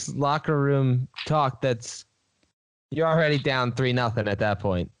just locker room talk. You're already down 3-0 at that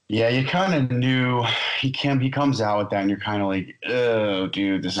point. Yeah, you kind of knew he comes out with that, and you're kind of like, oh,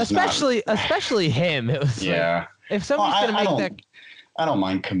 dude, this is especially him. It was like, if somebody's gonna make that. I don't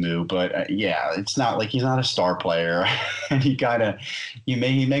mind Camus, but it's not like he's not a star player, and he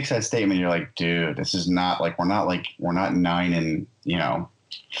makes that statement. You're like, dude, this is not like we're not 9-4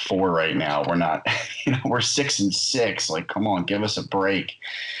 right now. We're not, we're 6-6. Like, come on, give us a break.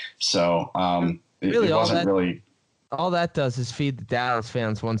 So it wasn't really. All that does is feed the Dallas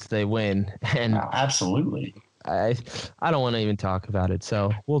fans once they win, and absolutely. I don't want to even talk about it,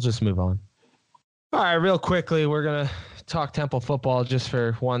 so we'll just move on. All right, real quickly, we're gonna talk Temple football just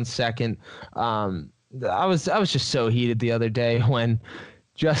for 1 second. I was just so heated the other day when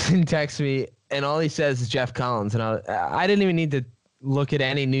Justin texts me, and all he says is Jeff Collins, and I didn't even need to look at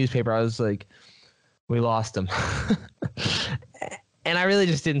any newspaper. I was like, we lost him, and I really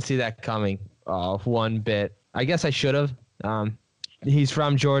just didn't see that coming one bit. I guess I should have. He's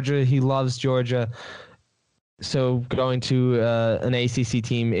from Georgia. He loves Georgia. So going to an ACC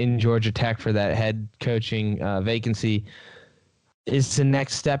team in Georgia Tech for that head coaching vacancy is the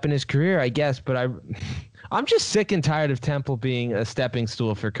next step in his career, I guess. But I'm just sick and tired of Temple being a stepping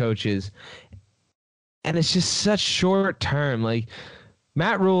stool for coaches. And it's just such short term. Like,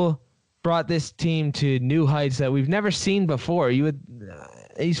 Matt Rule brought this team to new heights that we've never seen before.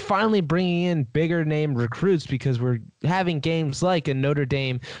 He's finally bringing in bigger name recruits because we're having games like a Notre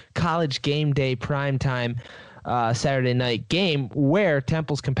Dame College game day primetime Saturday night game where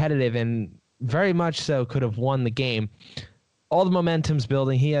Temple's competitive and very much so could have won the game. All the momentum's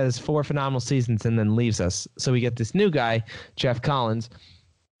building. He has 4 phenomenal seasons and then leaves us. So we get this new guy, Jeff Collins,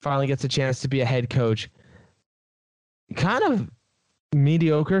 finally gets a chance to be a head coach. Kind of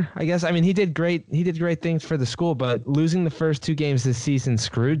mediocre, I guess. I mean, he did great. He did great things for the school, but losing the first 2 games this season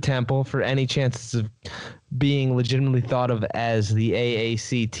screwed Temple for any chances of being legitimately thought of as the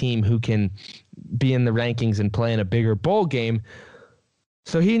AAC team who can be in the rankings and play in a bigger bowl game.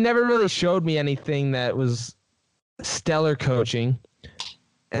 So he never really showed me anything that was stellar coaching,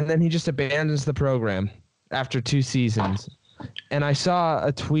 and then he just abandons the program after 2 seasons. And I saw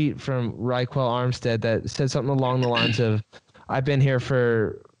a tweet from Raquel Armstead that said something along the lines of, I've been here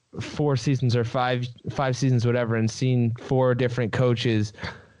for 4 seasons or five seasons, whatever, and seen 4 different coaches.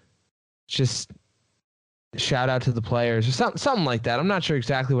 Just shout out to the players or something like that. I'm not sure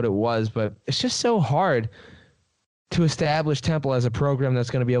exactly what it was, but it's just so hard to establish Temple as a program that's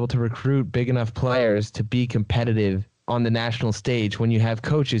going to be able to recruit big enough players to be competitive on the national stage when you have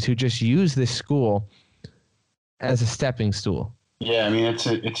coaches who just use this school as a stepping stool. Yeah, I mean it's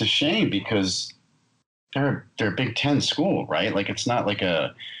a shame because they're a Big Ten school, right? Like it's not like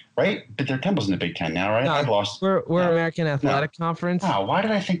a right, but their Temple's in the Big Ten now, right? No, I've lost. We're American Athletic Conference. Oh, why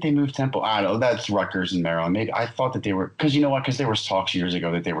did I think they moved Temple? I don't know. That's Rutgers and Maryland. Maybe I thought that they were because you know what? Because there was talks years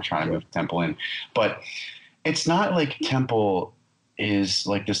ago that they were trying to move Temple in, but it's not like Temple is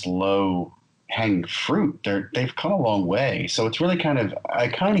like this low hanging fruit. They've come a long way, so it's really I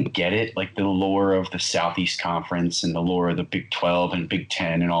kind of get it, like the lore of the Southeast Conference and the lore of the Big 12 and Big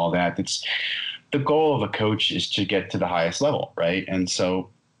 10 and all that. It's the goal of a coach is to get to the highest level, right? And so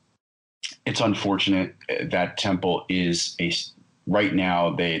it's unfortunate that Temple is right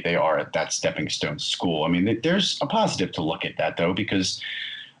now they are at that stepping stone school. I mean, there's a positive to look at that though, because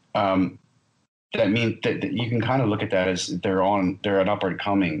that means that you can kind of look at that as they're an up and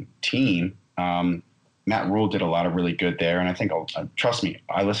coming team. Matt Rule did a lot of really good there, and I think trust me,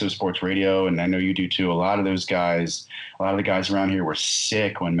 I listen to sports radio, and I know you do too. A lot of the guys around here were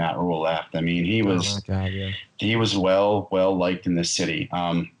sick when Matt Rule left. I mean, he was he was well liked in this city,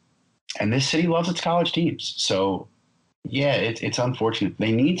 and this city loves its college teams. So yeah, it's unfortunate.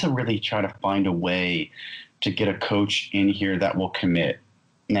 They need to really try to find a way to get a coach in here that will commit.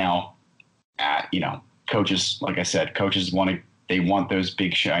 Now, coaches, like I said, coaches they want those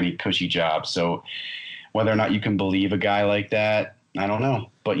big, shiny, cushy jobs. So whether or not you can believe a guy like that, I don't know.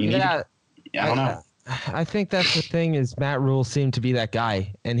 But I don't know. I think that's the thing is Matt Rule seemed to be that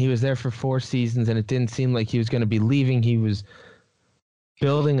guy, and he was there for 4 seasons, and it didn't seem like he was going to be leaving. He was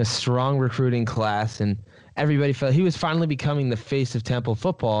building a strong recruiting class, and everybody felt he was finally becoming the face of Temple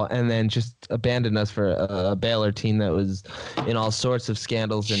football, and then just abandoned us for a Baylor team that was in all sorts of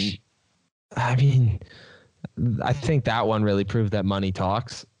scandals. And I mean, I think that one really proved that money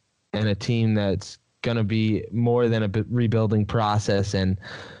talks, and a team that's going to be more than a rebuilding process. And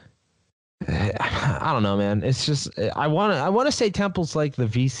I don't know, man. It's just I want to say Temple's like the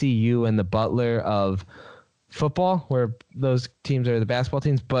VCU and the Butler of football, where those teams are the basketball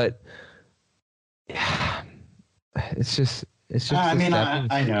teams, but it's just. I mean,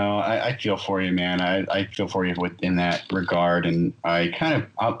 I know. I feel for you, man. I feel for you in that regard, and I kind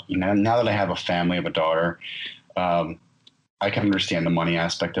of, now that I have a family of a daughter, I can understand the money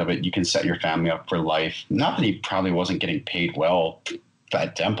aspect of it. You can set your family up for life. Not that he probably wasn't getting paid well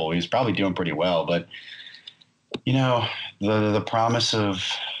at Temple. He was probably doing pretty well, but the promise of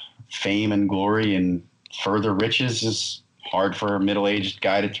fame and glory and further riches is hard for a middle-aged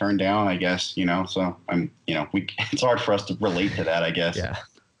guy to turn down, I guess, so it's hard for us to relate to that, I guess.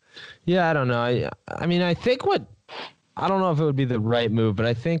 Yeah. I don't know. I mean, I think I don't know if it would be the right move, but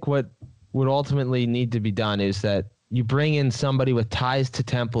I think what would ultimately need to be done is that you bring in somebody with ties to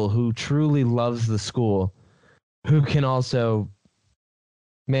Temple who truly loves the school, who can also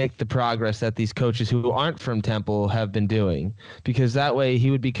make the progress that these coaches who aren't from Temple have been doing, because that way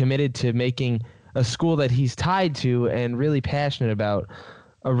he would be committed to making a school that he's tied to and really passionate about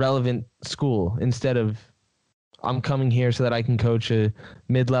a relevant school, instead of I'm coming here so that I can coach a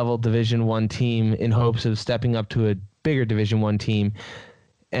mid-level Division I team in hopes of stepping up to a bigger Division I team.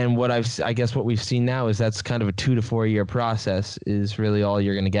 And I guess what we've seen now is that's kind of a 2 to 4 year process is really all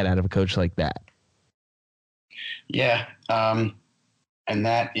you're going to get out of a coach like that. Yeah. And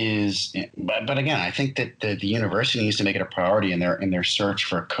that is, but again, I think that the university needs to make it a priority in their search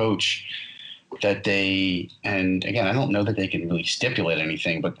for a coach that and again, I don't know that they can really stipulate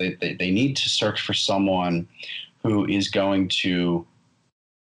anything, but they need to search for someone who is going to,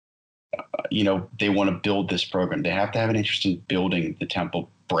 they want to build this program. They have to have an interest in building the Temple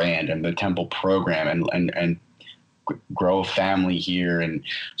brand and the Temple program and grow a family here. And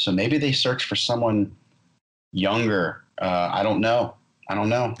so maybe they search for someone younger. I don't know.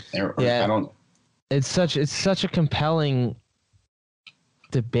 It's such a compelling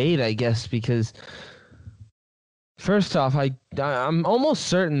debate, I guess, because First off, I'm almost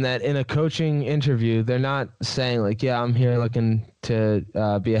certain that in a coaching interview, they're not saying like, "Yeah, I'm here looking to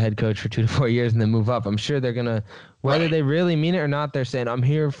be a head coach for 2 to 4 years and then move up." I'm sure they're gonna, whether Right. they really mean it or not, they're saying, "I'm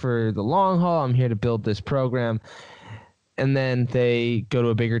here for the long haul. I'm here to build this program," and then they go to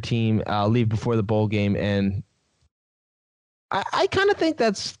a bigger team, leave before the bowl game, and I kind of think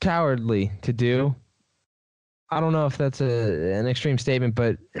that's cowardly to do. I don't know if that's an extreme statement,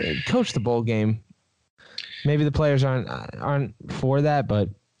 but coach the bowl game. Maybe the players aren't for that, but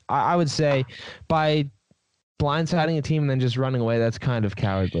I would say by blindsiding a team and then just running away, that's kind of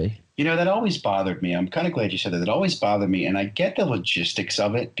cowardly. That always bothered me. I'm kind of glad you said that. It always bothered me, and I get the logistics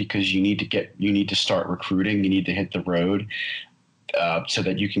of it because you need to start recruiting. You need to hit the road so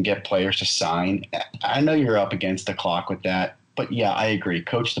that you can get players to sign. I know you're up against the clock with that, but yeah, I agree.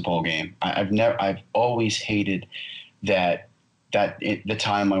 Coach the bowl game. I've always hated the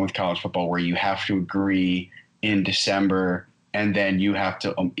timeline with college football where you have to agree in December and then you have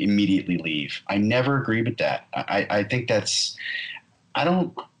to immediately leave. I never agree with that. I think that's I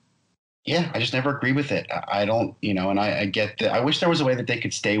don't. Yeah, I just never agree with it. I don't, and I get that. I wish there was a way that they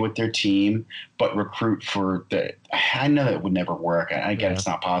could stay with their team, but recruit for the. I know that would never work. I get it's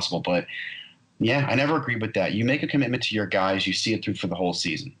not possible, but yeah, I never agree with that. You make a commitment to your guys, you see it through for the whole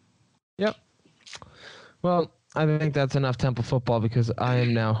season. Yep. Well, I think that's enough Temple football because I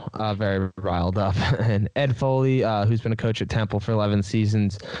am now very riled up. And Ed Foley, who's been a coach at Temple for 11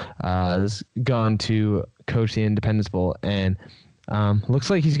 seasons, has gone to coach the Independence Bowl, and looks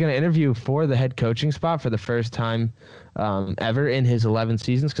like he's going to interview for the head coaching spot for the first time ever in his 11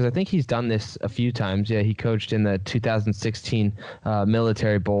 seasons, because I think he's done this a few times. Yeah, he coached in the 2016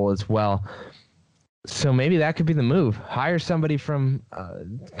 Military Bowl as well. So maybe that could be the move. Hire somebody from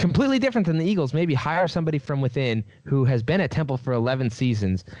completely different than the Eagles. Maybe hire somebody from within who has been at Temple for 11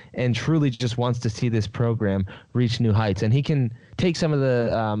 seasons and truly just wants to see this program reach new heights. And he can take some of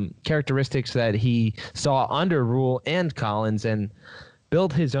the characteristics that he saw under Rule and Collins and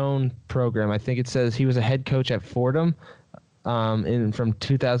build his own program. I think it says he was a head coach at Fordham from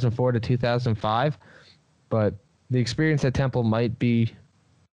 2004 to 2005. But the experience at Temple might be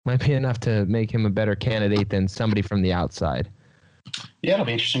enough to make him a better candidate than somebody from the outside. Yeah, it'll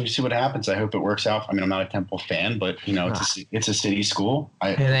be interesting to see what happens. I hope it works out. I mean, I'm not a Temple fan, but it's a city school.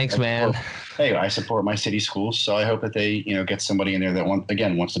 Thanks, man. Hey, I support my city schools, so I hope that they get somebody in there that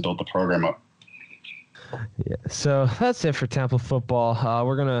wants to build the program up. Yeah, so that's it for Temple football.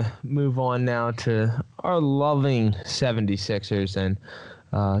 We're gonna move on now to our loving 76ers, and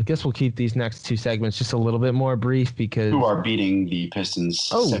I guess we'll keep these next two segments just a little bit more brief because who are beating the Pistons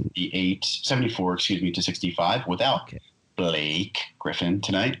 74 to 65 without Blake Griffin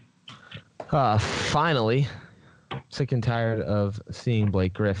tonight. Finally, sick and tired of seeing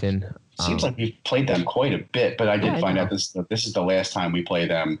Blake Griffin. Seems like we've played them quite a bit, but I did find out this is the last time we play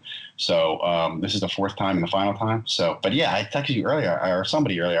them. So this is the fourth time and the final time. So, but yeah, I texted you earlier or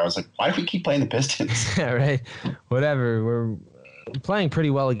somebody earlier. I was like, why do we keep playing the Pistons? Yeah, right. Whatever. We're playing pretty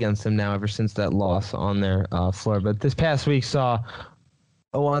well against them now ever since that loss on their floor. But this past week saw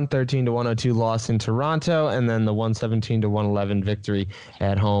a 113-102 loss in Toronto and then the 117-111 victory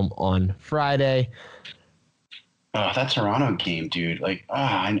at home on Friday. That Toronto game, dude. Like,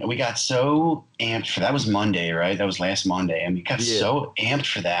 we got so amped for that. Was Monday, right? That was last Monday. And we got so amped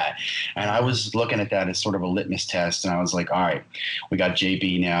for that. And I was looking at that as sort of a litmus test. And I was like, all right, we got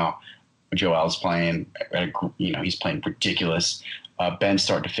JB now. Joel's playing, he's playing ridiculous. Ben's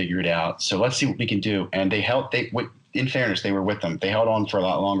starting to figure it out. So let's see what we can do. And in fairness, they were with them. They held on for a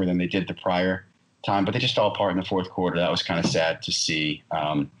lot longer than they did the prior time, but they just fell apart in the fourth quarter. That was kind of sad to see.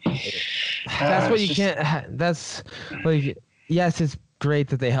 That's what you can't. That's like, yes, it's great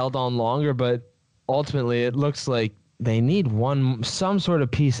that they held on longer, but ultimately it looks like they need some sort of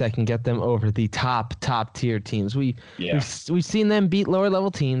piece that can get them over the top tier teams. We've seen them beat lower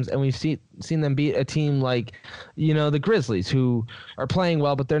level teams, and we've seen them beat a team like, the Grizzlies, who are playing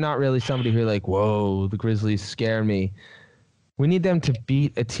well, but they're not really somebody who are like, whoa, the Grizzlies scare me. We need them to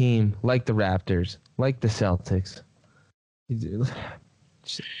beat a team like the Raptors, like the Celtics.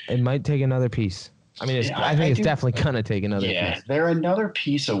 It might take another piece. I mean, I think it's definitely gonna take another piece. Yeah, they're another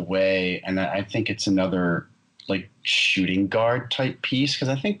piece away, and I think it's another shooting guard type piece, because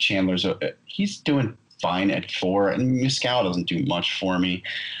I think Chandler's he's doing fine at 4, and Muscala doesn't do much for me,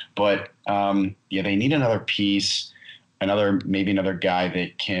 but they need another piece, maybe another guy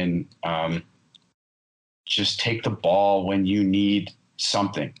that can just take the ball when you need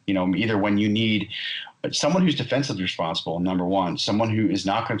something, either when you need someone who's defensively responsible, number one, someone who is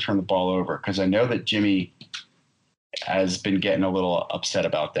not going to turn the ball over, because I know that Jimmy has been getting a little upset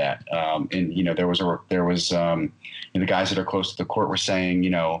about that. And there was the guys that are close to the court were saying,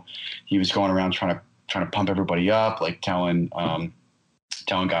 he was going around trying to pump everybody up, like telling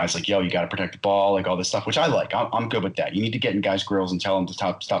guys like, yo, you got to protect the ball, like all this stuff, which I like. I'm good with that. You need to get in guys' grills and tell them to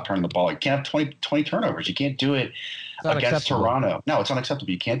stop turning the ball. You can't have 20 turnovers. You can't do it against Toronto. No, it's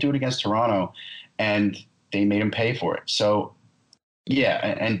unacceptable. You can't do it against Toronto. And they made him pay for it. So, yeah,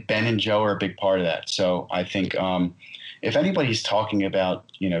 and Ben and Joe are a big part of that. So I think if anybody's talking about,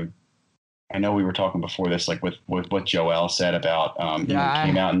 I know we were talking before this, like with what Joel said about, came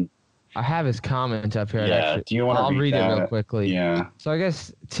out and. I have his comment up here. Yeah, do you want to read it real quickly? Yeah. So I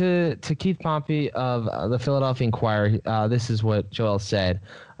guess to Keith Pompey of the Philadelphia Inquirer, this is what Joel said.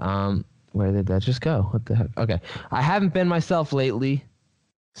 Where did that just go? What the heck? Okay. I haven't been myself lately,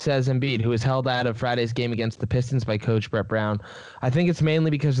 says Embiid, who was held out of Friday's game against the Pistons by Coach Brett Brown. I think it's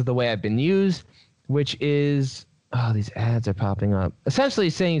mainly because of the way I've been used, which is these ads are popping up. Essentially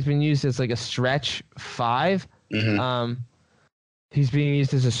saying he's been used as like a stretch 5. Mm-hmm. He's being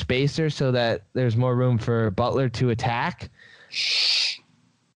used as a spacer so that there's more room for Butler to attack.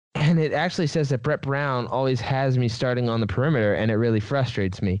 And it actually says that Brett Brown always has me starting on the perimeter, and it really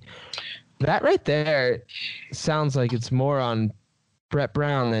frustrates me. That right there sounds like it's more on Brett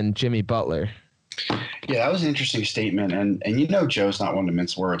Brown than Jimmy Butler. Yeah, that was an interesting statement. And Joe's not one to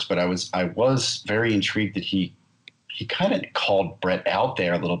mince words, but I was very intrigued that he kind of called Brett out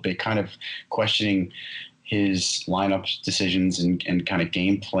there a little bit, kind of questioning his lineup decisions and kind of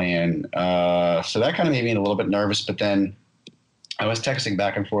game plan. So that kind of made me a little bit nervous. But then I was texting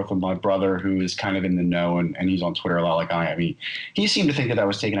back and forth with my brother, who is kind of in the know, and he's on Twitter a lot like I am. He seemed to think that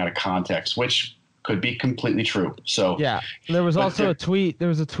was taken out of context, which could be completely true. So yeah, there was also a tweet. There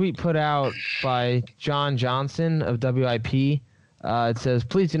was a tweet put out by John Johnson of WIP. It says,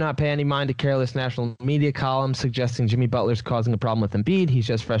 please do not pay any mind to careless national media columns suggesting Jimmy Butler's causing a problem with Embiid. He's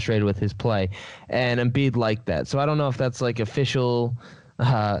just frustrated with his play. And Embiid liked that. So I don't know if that's like official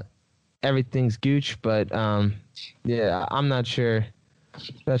everything's gooch, but yeah, I'm not sure.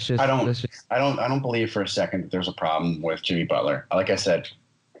 That's just I don't believe for a second that there's a problem with Jimmy Butler. Like I said,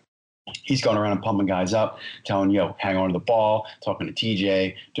 he's going around and pumping guys up, telling, hang on to the ball, talking to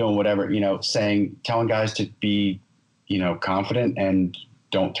TJ, doing whatever, telling guys to be confident and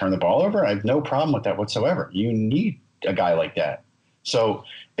don't turn the ball over. I have no problem with that whatsoever. You need a guy like that. So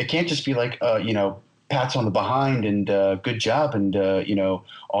it can't just be like, pats on the behind and good job and,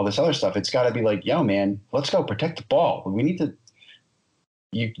 all this other stuff. It's got to be like, yo, man, let's go protect the ball. We need to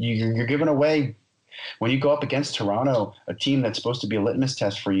 – you're giving away – when you go up against Toronto, a team that's supposed to be a litmus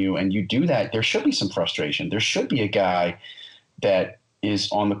test for you, and you do that, there should be some frustration. There should be a guy that –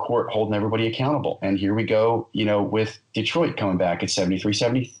 is on the court holding everybody accountable. And here we go, with Detroit coming back at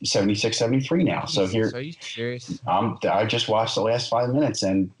 76-73 now. So here, are you serious? I just watched the last 5 minutes,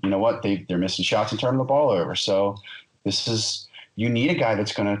 and you know what? They're missing shots and turning the ball over. So you need a guy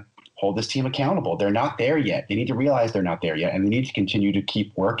that's going to hold this team accountable. They're not there yet. They need to realize they're not there yet, and they need to continue to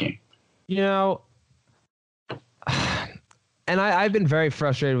keep working. And I've been very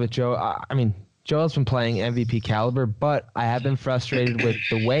frustrated with Joe. Joel's been playing MVP caliber, but I have been frustrated with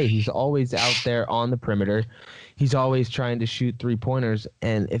the way he's always out there on the perimeter. He's always trying to shoot 3-pointers.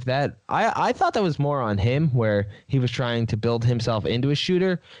 And if that, I thought that was more on him, where he was trying to build himself into a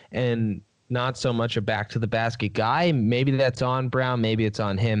shooter and not so much a back to the basket guy. Maybe that's on Brown. Maybe it's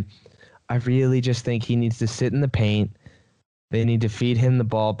on him. I really just think he needs to sit in the paint. They need to feed him the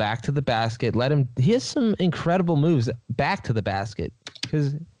ball back to the basket. He has some incredible moves back to the basket,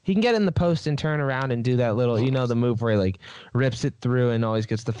 because he can get in the post and turn around and do that little, the move where he like rips it through and always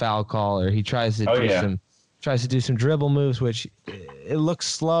gets the foul call, or he tries to do some dribble moves, which it looks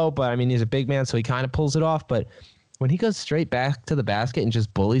slow, but he's a big man, so he kind of pulls it off. But when he goes straight back to the basket and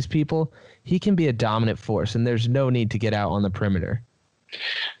just bullies people, he can be a dominant force, and there's no need to get out on the perimeter.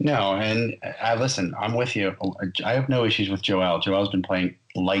 No, and listen, I'm with you. I have no issues with Joel. Joel's been playing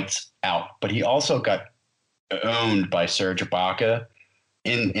lights out, but he also got owned by Serge Ibaka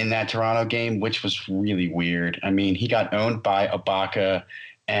in that Toronto game, which was really weird. He got owned by Ibaka,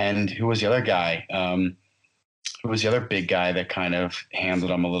 and who was the other guy? Who was the other big guy that kind of handled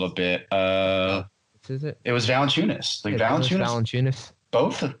him a little bit? Is it? It was Valanciunas. Valanciunas.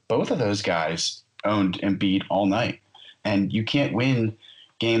 Both of those guys owned Embiid all night, and you can't win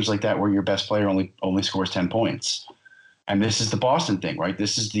games like that where your best player only scores 10 points. And this is the Boston thing, right?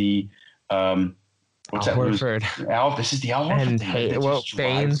 This is the what's Al that? Horford. This is the Al Horford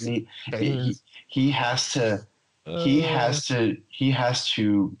thing. He has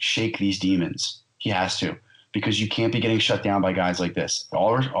to shake these demons. He has to. because you can't be getting shut down by guys like this.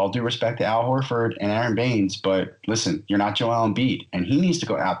 All due respect to Al Horford and Aaron Baines, but listen, you're not Joel Embiid, and he needs to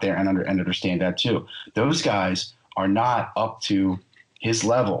go out there and understand that too. Those guys are not up to his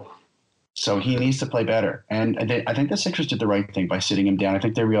level, so he needs to play better. And I think the Sixers did the right thing by sitting him down. I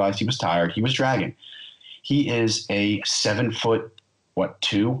think they realized he was tired. He was dragging. He is a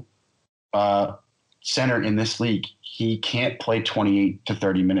 7'2" center in this league. He can't play 28 to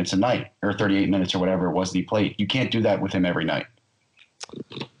 30 minutes a night, or 38 minutes or whatever it was that he played. You can't do that with him every night.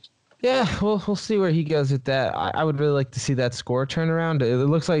 Yeah, we'll see where he goes with that. I would really like to see that score turn around. It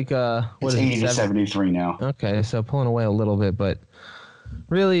looks like it's 80 to 73 now. Okay, so pulling away a little bit, but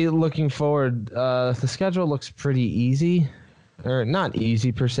really looking forward. The schedule looks pretty easy, or not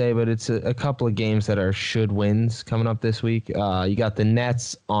easy per se, but it's a couple of games that are should wins coming up this week. You got the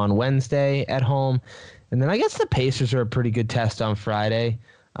Nets on Wednesday at home, and then I guess the Pacers are a pretty good test on Friday.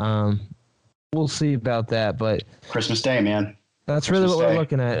 We'll see about that, but Christmas Day, man. That's really what we're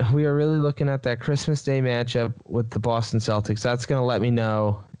looking at. We are really looking at that Christmas Day matchup with the Boston Celtics. That's going to let me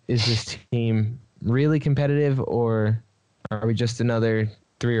know, is this team really competitive, or are we just another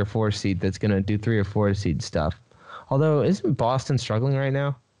 3 or 4 seed that's going to do 3 or 4 seed stuff? Although, isn't Boston struggling right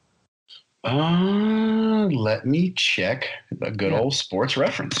now? Let me check the good old sports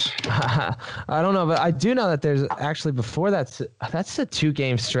reference. I don't know, but I do know that there's actually before that's a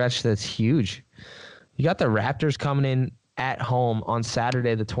 2-game stretch that's huge. You got the Raptors coming in at home on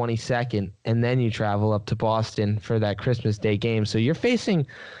Saturday the 22nd, and then you travel up to Boston for that Christmas Day game. So you're facing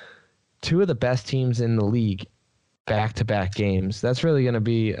 2 of the best teams in the league back-to-back games. That's really going to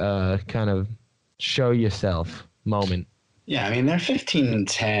be a kind of show yourself moment. Yeah, I mean, they're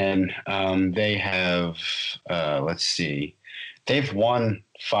 15-10. They have, let's see, they've won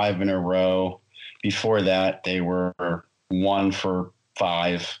 5 in a row. Before that, they were 1 for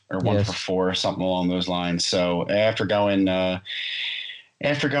 5 or 1 for 4, something along those lines. So after going 1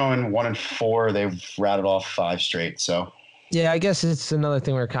 and 4, they've rattled off 5 straight. So yeah, I guess it's another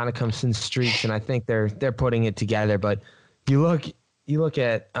thing where it kind of comes in streaks, and I think they're putting it together. But you look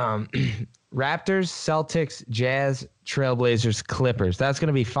at Raptors, Celtics, Jazz, Trailblazers, Clippers. That's going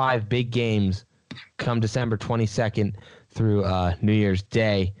to be 5 big games come December 22nd through New Year's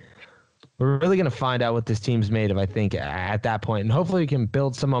Day. We're really going to find out what this team's made of, I think, at that point. And hopefully we can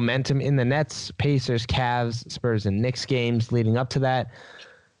build some momentum in the Nets, Pacers, Cavs, Spurs, and Knicks games leading up to that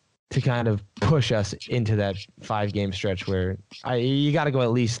to kind of push us into that 5-game stretch where you got to go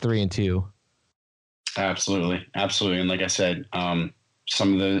at least 3-2. Absolutely. And like I said, I'm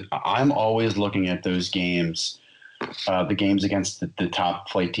always looking at those games, the games against the top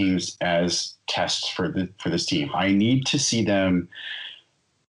flight teams as tests for this team. I need to see them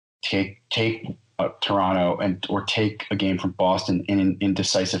take Toronto or take a game from Boston in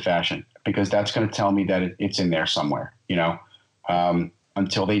decisive fashion, because that's going to tell me that it's in there somewhere.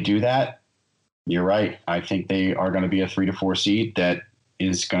 Until they do that, you're right. I think they are going to be a 3 to 4 seed that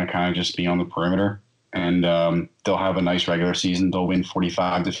is going to kind of just be on the perimeter. And they'll have a nice regular season. They'll win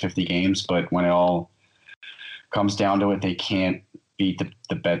 45 to 50 games, but when it all comes down to it, they can't beat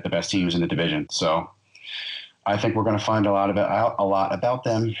the best teams in the division. So I think we're going to find a lot about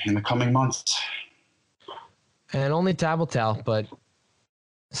them in the coming months. And only time will tell, but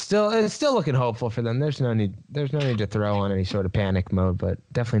it's still looking hopeful for them. There's no need to throw on any sort of panic mode, but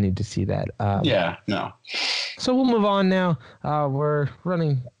definitely need to see that. No. So we'll move on now. We're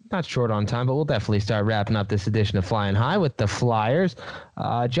running not short on time, but we'll definitely start wrapping up this edition of Flying High with the Flyers.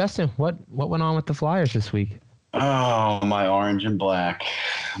 Justin, what went on with the Flyers this week? Oh, my orange and black.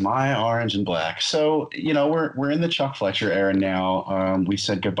 So, we're in the Chuck Fletcher era now. We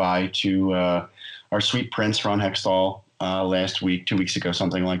said goodbye to our sweet prince, Ron Hextall, last week, 2 weeks ago,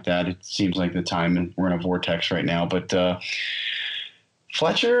 something like that. It seems like the time, and we're in a vortex right now. But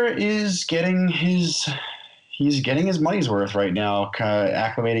Fletcher is getting his money's worth right now,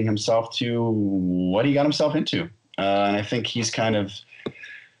 acclimating himself to what he got himself into. And I think he's kind of,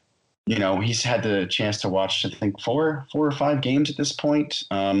 he's had the chance to watch, I think, 4 or 5 games at this point.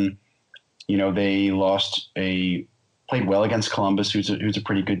 They played well against Columbus, who's a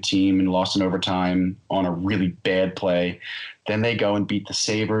pretty good team, and lost in overtime on a really bad play. Then they go and beat the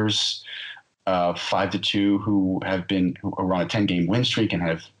Sabres 5-2, who are on a 10-game win streak and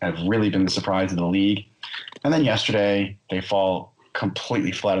have really been the surprise of the league. And then yesterday they fall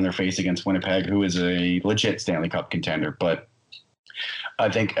completely flat on their face against Winnipeg, who is a legit Stanley Cup contender. But I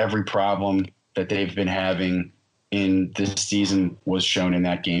think every problem that they've been having in this season was shown in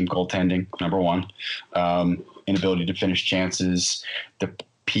that game. Goaltending, number one. Inability to finish chances. The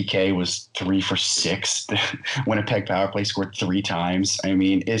PK was 3 for 6. The Winnipeg power play scored 3 times. I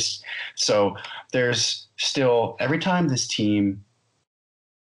mean, there's still, every time this team,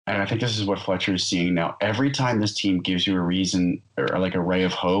 and I think this is what Fletcher is seeing now, every time this team gives you a reason or like a ray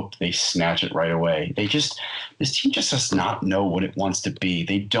of hope, they snatch it right away. This team just does not know what it wants to be.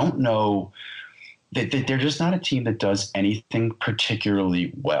 They don't know. They're just not a team that does anything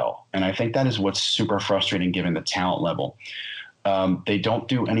particularly well. And I think that is what's super frustrating given the talent level. They don't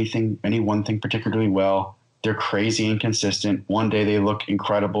do any one thing particularly well. They're crazy inconsistent. One day they look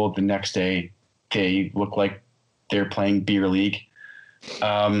incredible. The next day they look like they're playing beer league.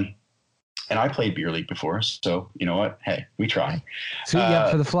 And I played beer league before, so you know what? Hey, we try. So you up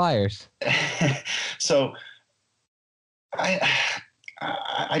for the Flyers. So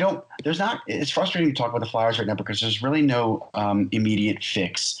I don't. There's not. It's frustrating to talk about the Flyers right now because there's really no immediate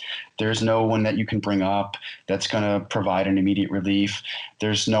fix. There's no one that you can bring up that's going to provide an immediate relief.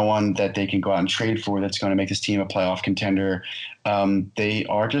 There's no one that they can go out and trade for that's going to make this team a playoff contender. They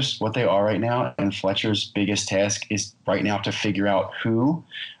are just what they are right now, and Fletcher's biggest task is right now to figure out who,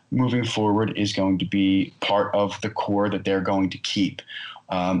 moving forward, is going to be part of the core that they're going to keep.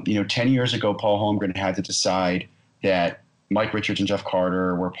 10 years ago, Paul Holmgren had to decide that Mike Richards and Jeff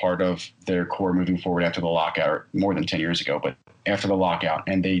Carter were part of their core moving forward after the lockout, or more than 10 years ago, but after the lockout.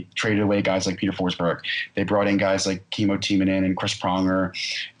 And they traded away guys like Peter Forsberg. They brought in guys like Kimmo Timonen and Chris Pronger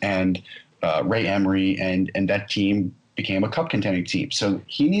and Ray Emery, and that team became a cup contending team. So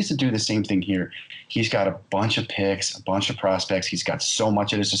he needs to do the same thing here. He's got a bunch of picks, a bunch of prospects. He's got so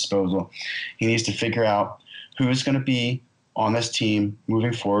much at his disposal. He needs to figure out who's going to be on this team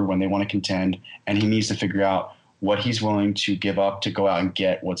moving forward when they want to contend, and he needs to figure out what he's willing to give up to go out and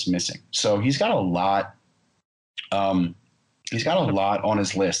get what's missing. So he's got a lot. He's got a lot on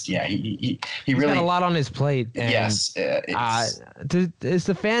his list. Yeah, he really got a lot on his plate. And, yes. Is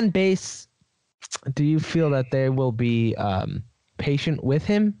the fan base? Do you feel that they will be patient with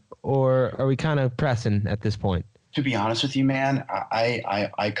him, or are we kind of pressing at this point? To be honest with you, man,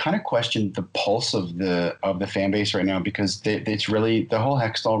 I kind of question the pulse of the fan base right now because it's really the whole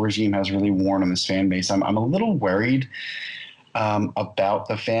Hextall regime has really worn on this fan base. I'm a little worried about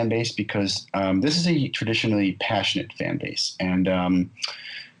the fan base because this is a traditionally passionate fan base, and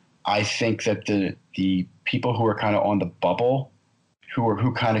I think that the people who are kind of on the bubble,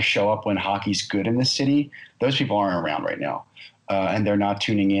 who kind of show up when hockey's good in this city, those people aren't around right now. And they're not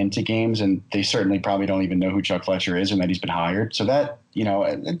tuning in to games, and they certainly probably don't even know who Chuck Fletcher is and that he's been hired. So that,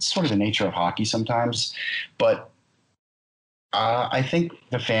 it's sort of the nature of hockey sometimes. But I think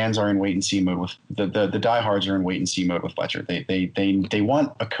the fans are in wait and see mode with the diehards are in wait and see mode with Fletcher. They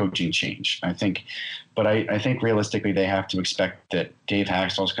want a coaching change, I think. But I think realistically they have to expect that Dave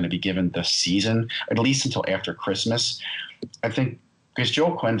Haxtell is going to be given the season, at least until after Christmas. I think because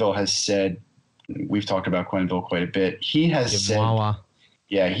Joel Quenneville has said, we've talked about Quenneville quite a bit. He has said,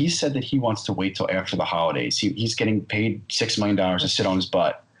 he said that he wants to wait till after the holidays. He's getting paid $6 million to sit on his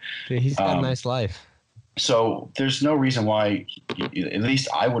butt. Dude, he's got a nice life. So there's no reason why, at least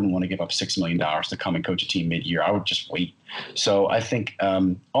I wouldn't want to give up $6 million to come and coach a team mid-year. I would just wait. So I think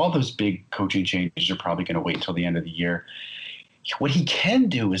all those big coaching changes are probably going to wait until the end of the year. What he can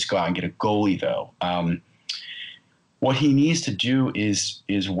do is go out and get a goalie, though. What he needs to do is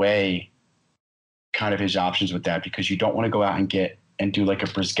weigh kind of his options with that, because you don't want to go out and do like a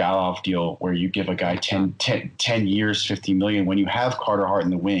Brizgalov deal where you give a guy 10 years, $50 million when you have Carter Hart in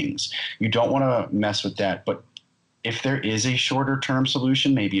the wings. You don't want to mess with that. But if there is a shorter term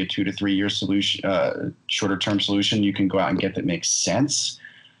solution, maybe a 2 to 3 year solution, shorter term solution you can go out and get that makes sense,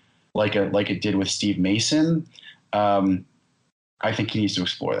 like it did with Steve Mason, I think he needs to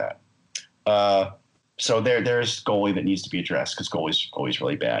explore that. So there's goalie that needs to be addressed because goalie's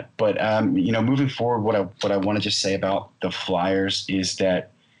really bad. But moving forward, what I want to just say about the Flyers is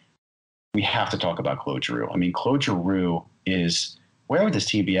that we have to talk about Claude Giroux. I mean, Claude Giroux is, where would this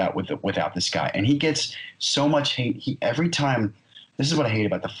team be at without this guy? And he gets so much hate. Every time, this is what I hate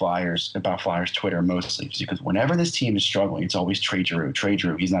about Flyers Twitter mostly, is because whenever this team is struggling, it's always Trey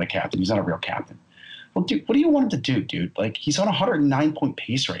Giroux. He's not a captain. He's not a real captain. Well, dude, what do you want him to do, dude? Like, he's on a 109-point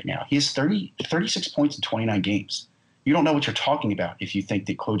pace right now. He has 36 points in 29 games. You don't know what you're talking about if you think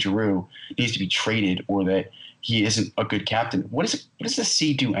that Claude Giroux needs to be traded or that he isn't a good captain. What does the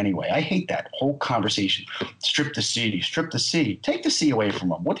C do anyway? I hate that whole conversation. Strip the C. Take the C away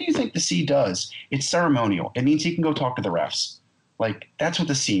from him. What do you think the C does? It's ceremonial. It means he can go talk to the refs. Like, that's what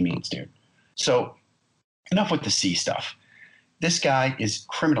the C means, dude. So enough with the C stuff. This guy is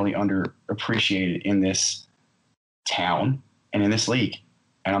criminally underappreciated in this town and in this league,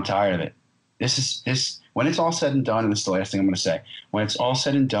 and I'm tired of it. This when it's all said and done, and this is the last thing I'm going to say, when it's all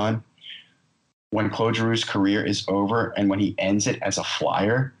said and done, when Claude Giroux's career is over and when he ends it as a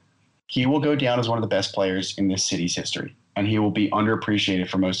Flyer, he will go down as one of the best players in this city's history, and he will be underappreciated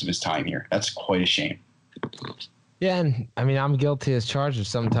for most of his time here. That's quite a shame. Yeah, and I mean, I'm guilty as charged of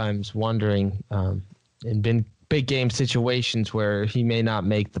sometimes wondering, and been big game situations where he may not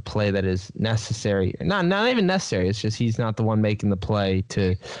make the play that is necessary. Not even necessary. It's just he's not the one making the play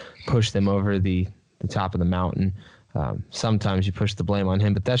to push them over the top of the mountain. Sometimes you push the blame on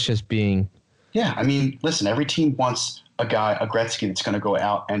him, but that's just being. Yeah, I mean, listen, every team wants a Gretzky that's going to go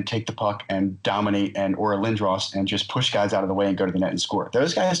out and take the puck and dominate, or a Lindros and just push guys out of the way and go to the net and score.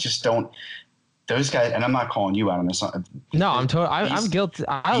 Those guys just don't. Those guys, and I'm not calling you out on this. No, I'm guilty.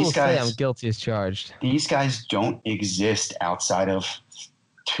 I will say I'm guilty as charged. These guys don't exist outside of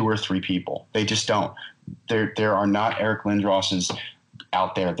 2 or 3 people. They just don't. There are not Eric Lindroses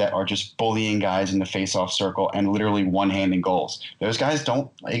out there that are just bullying guys in the face-off circle and literally one-handing goals. Those guys don't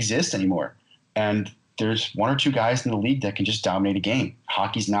exist anymore. And there's 1 or 2 guys in the league that can just dominate a game.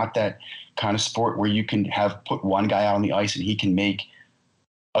 Hockey's not that kind of sport where you can put one guy out on the ice and he can make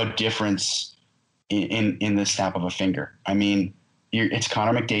a difference in the snap of a finger. I mean, it's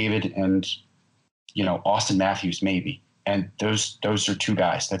Connor McDavid and, Austin Matthews maybe. And those are 2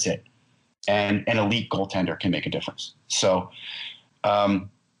 guys. That's it. And an elite goaltender can make a difference. So I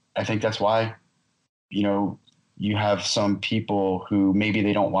think that's why, you have some people who maybe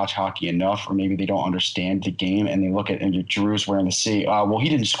they don't watch hockey enough, or maybe they don't understand the game, and they look at and Drew's wearing the C. Well, he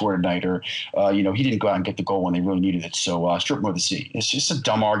didn't score tonight, or he didn't go out and get the goal when they really needed it. So strip him of the C. It's just a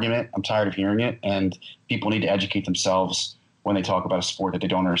dumb argument. I'm tired of hearing it, and people need to educate themselves when they talk about a sport that they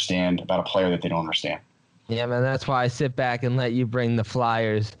don't understand, about a player that they don't understand. Yeah, man, that's why I sit back and let you bring the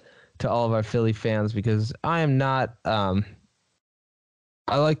Flyers to all of our Philly fans, because I am not. I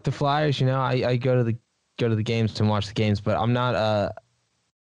like the Flyers. I go to the games to watch the games, but I'm not a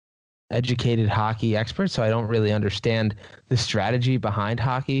educated hockey expert, so I don't really understand the strategy behind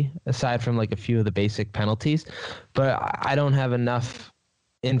hockey aside from like a few of the basic penalties. But I don't have enough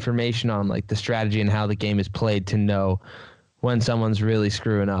information on like the strategy and how the game is played to know when someone's really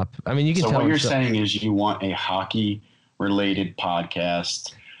screwing up. I mean, you can tell. So what you're saying is you want a hockey related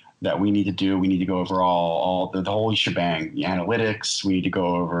podcast that we need to do. We need to go over all the whole shebang, the analytics. We need to go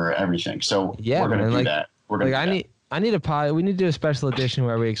over everything. So we're going to do that. We're going to do that. We need to do a special edition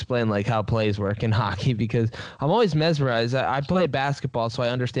where we explain like how plays work in hockey, because I'm always mesmerized. I play basketball, so I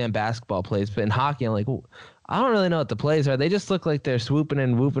understand basketball plays, but in hockey, I'm like, I don't really know what the plays are. They just look like they're swooping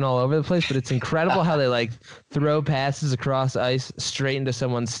and whooping all over the place, but it's incredible how they like throw passes across ice straight into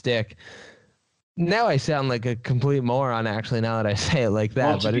someone's stick. Now I sound like a complete moron, actually, now that I say it like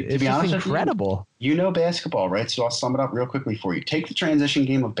that, but it's just incredible. You know basketball, right? So I'll sum it up real quickly for you. Take the transition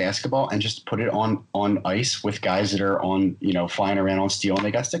game of basketball and just put it on ice with guys that are flying around on steel and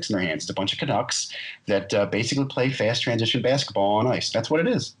they got sticks in their hands. It's a bunch of Canucks that basically play fast transition basketball on ice. That's what it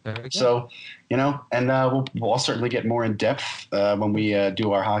is. So, and we'll certainly get more in depth when we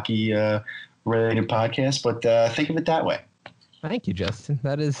do our hockey related podcast, but think of it that way. Thank you, Justin.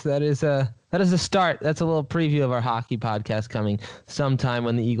 That is a start. That's a little preview of our hockey podcast coming sometime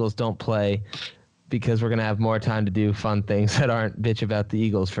when the Eagles don't play, because we're going to have more time to do fun things that aren't bitch about the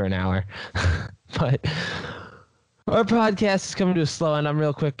Eagles for an hour. But our podcast is coming to a slow end. I'm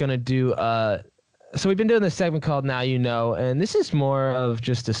real quick going to do so we've been doing this segment called Now You Know, and this is more of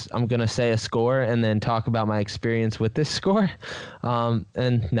just I'm going to say a score and then talk about my experience with this score.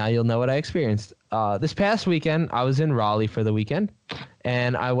 And now you'll know what I experienced. This past weekend, I was in Raleigh for the weekend,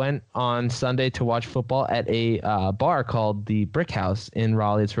 and I went on Sunday to watch football at a bar called the Brick House in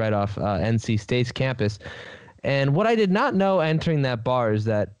Raleigh. It's right off NC State's campus. And what I did not know entering that bar is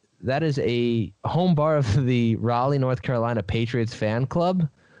that is a home bar of the Raleigh, North Carolina Patriots fan club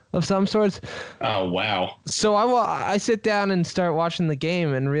of some sorts. Oh, wow. So I sit down and start watching the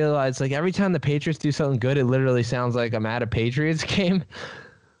game and realize, like, every time the Patriots do something good, it literally sounds like I'm at a Patriots game.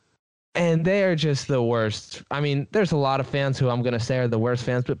 And they are just the worst. I mean, there's a lot of fans who I'm going to say are the worst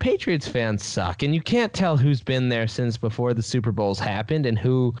fans, but Patriots fans suck. And you can't tell who's been there since before the Super Bowls happened and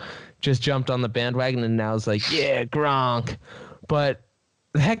who just jumped on the bandwagon and now is like, yeah, Gronk. But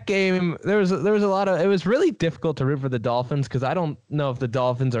that game, there was a lot of – it was really difficult to root for the Dolphins, because I don't know if the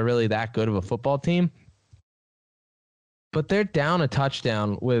Dolphins are really that good of a football team. But they're down a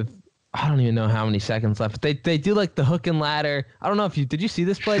touchdown with – I don't even know how many seconds left. They do like the hook and ladder. I don't know if did you see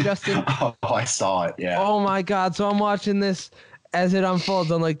this play, Justin? Oh, I saw it. Yeah. Oh my God. So I'm watching this as it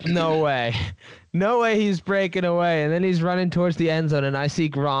unfolds. I'm like, no way he's breaking away. And then he's running towards the end zone and I see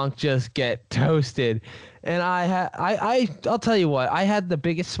Gronk just get toasted. And I'll tell you what, I had the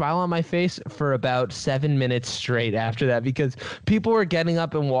biggest smile on my face for about 7 minutes straight after that, because people were getting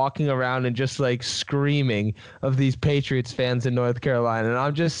up and walking around and just like screaming of these Patriots fans in North Carolina. And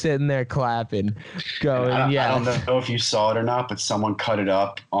I'm just sitting there clapping, going, I yeah. don't know if you saw it or not, but someone cut it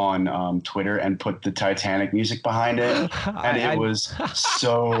up on Twitter and put the Titanic music behind it. And it was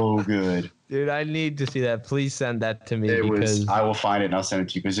so good. Dude, I need to see that. Please send that to me I will find it and I'll send it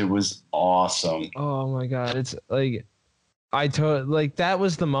to you because it was awesome. Oh my God. It's like, that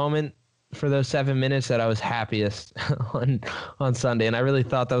was the moment for those 7 minutes that I was happiest on Sunday. And I really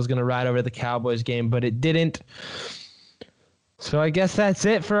thought that was going to ride over the Cowboys game, but it didn't. So I guess that's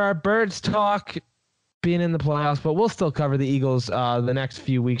it for our Birds talk being in the playoffs, but we'll still cover the Eagles the next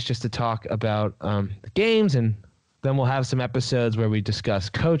few weeks just to talk about the games, and then we'll have some episodes where we discuss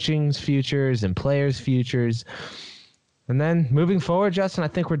coaching's futures and players' futures. And then moving forward, Justin, I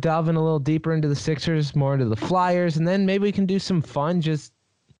think we're delving a little deeper into the Sixers, more into the Flyers, and then maybe we can do some fun, just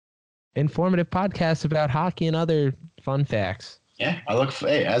informative podcasts about hockey and other fun facts. Yeah,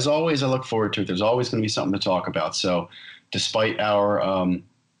 as always, I look forward to it. There's always going to be something to talk about. So despite our,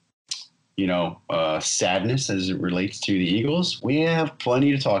 sadness as it relates to the Eagles, we have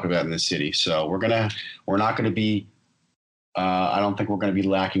plenty to talk about in this city. So we're not going to be, I don't think we're going to be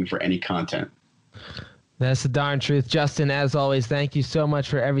lacking for any content. That's the darn truth. Justin, as always, thank you so much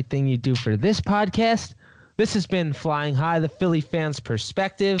for everything you do for this podcast. This has been Flying High, the Philly fans'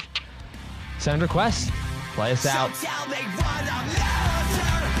 perspective. Send requests. Play us out.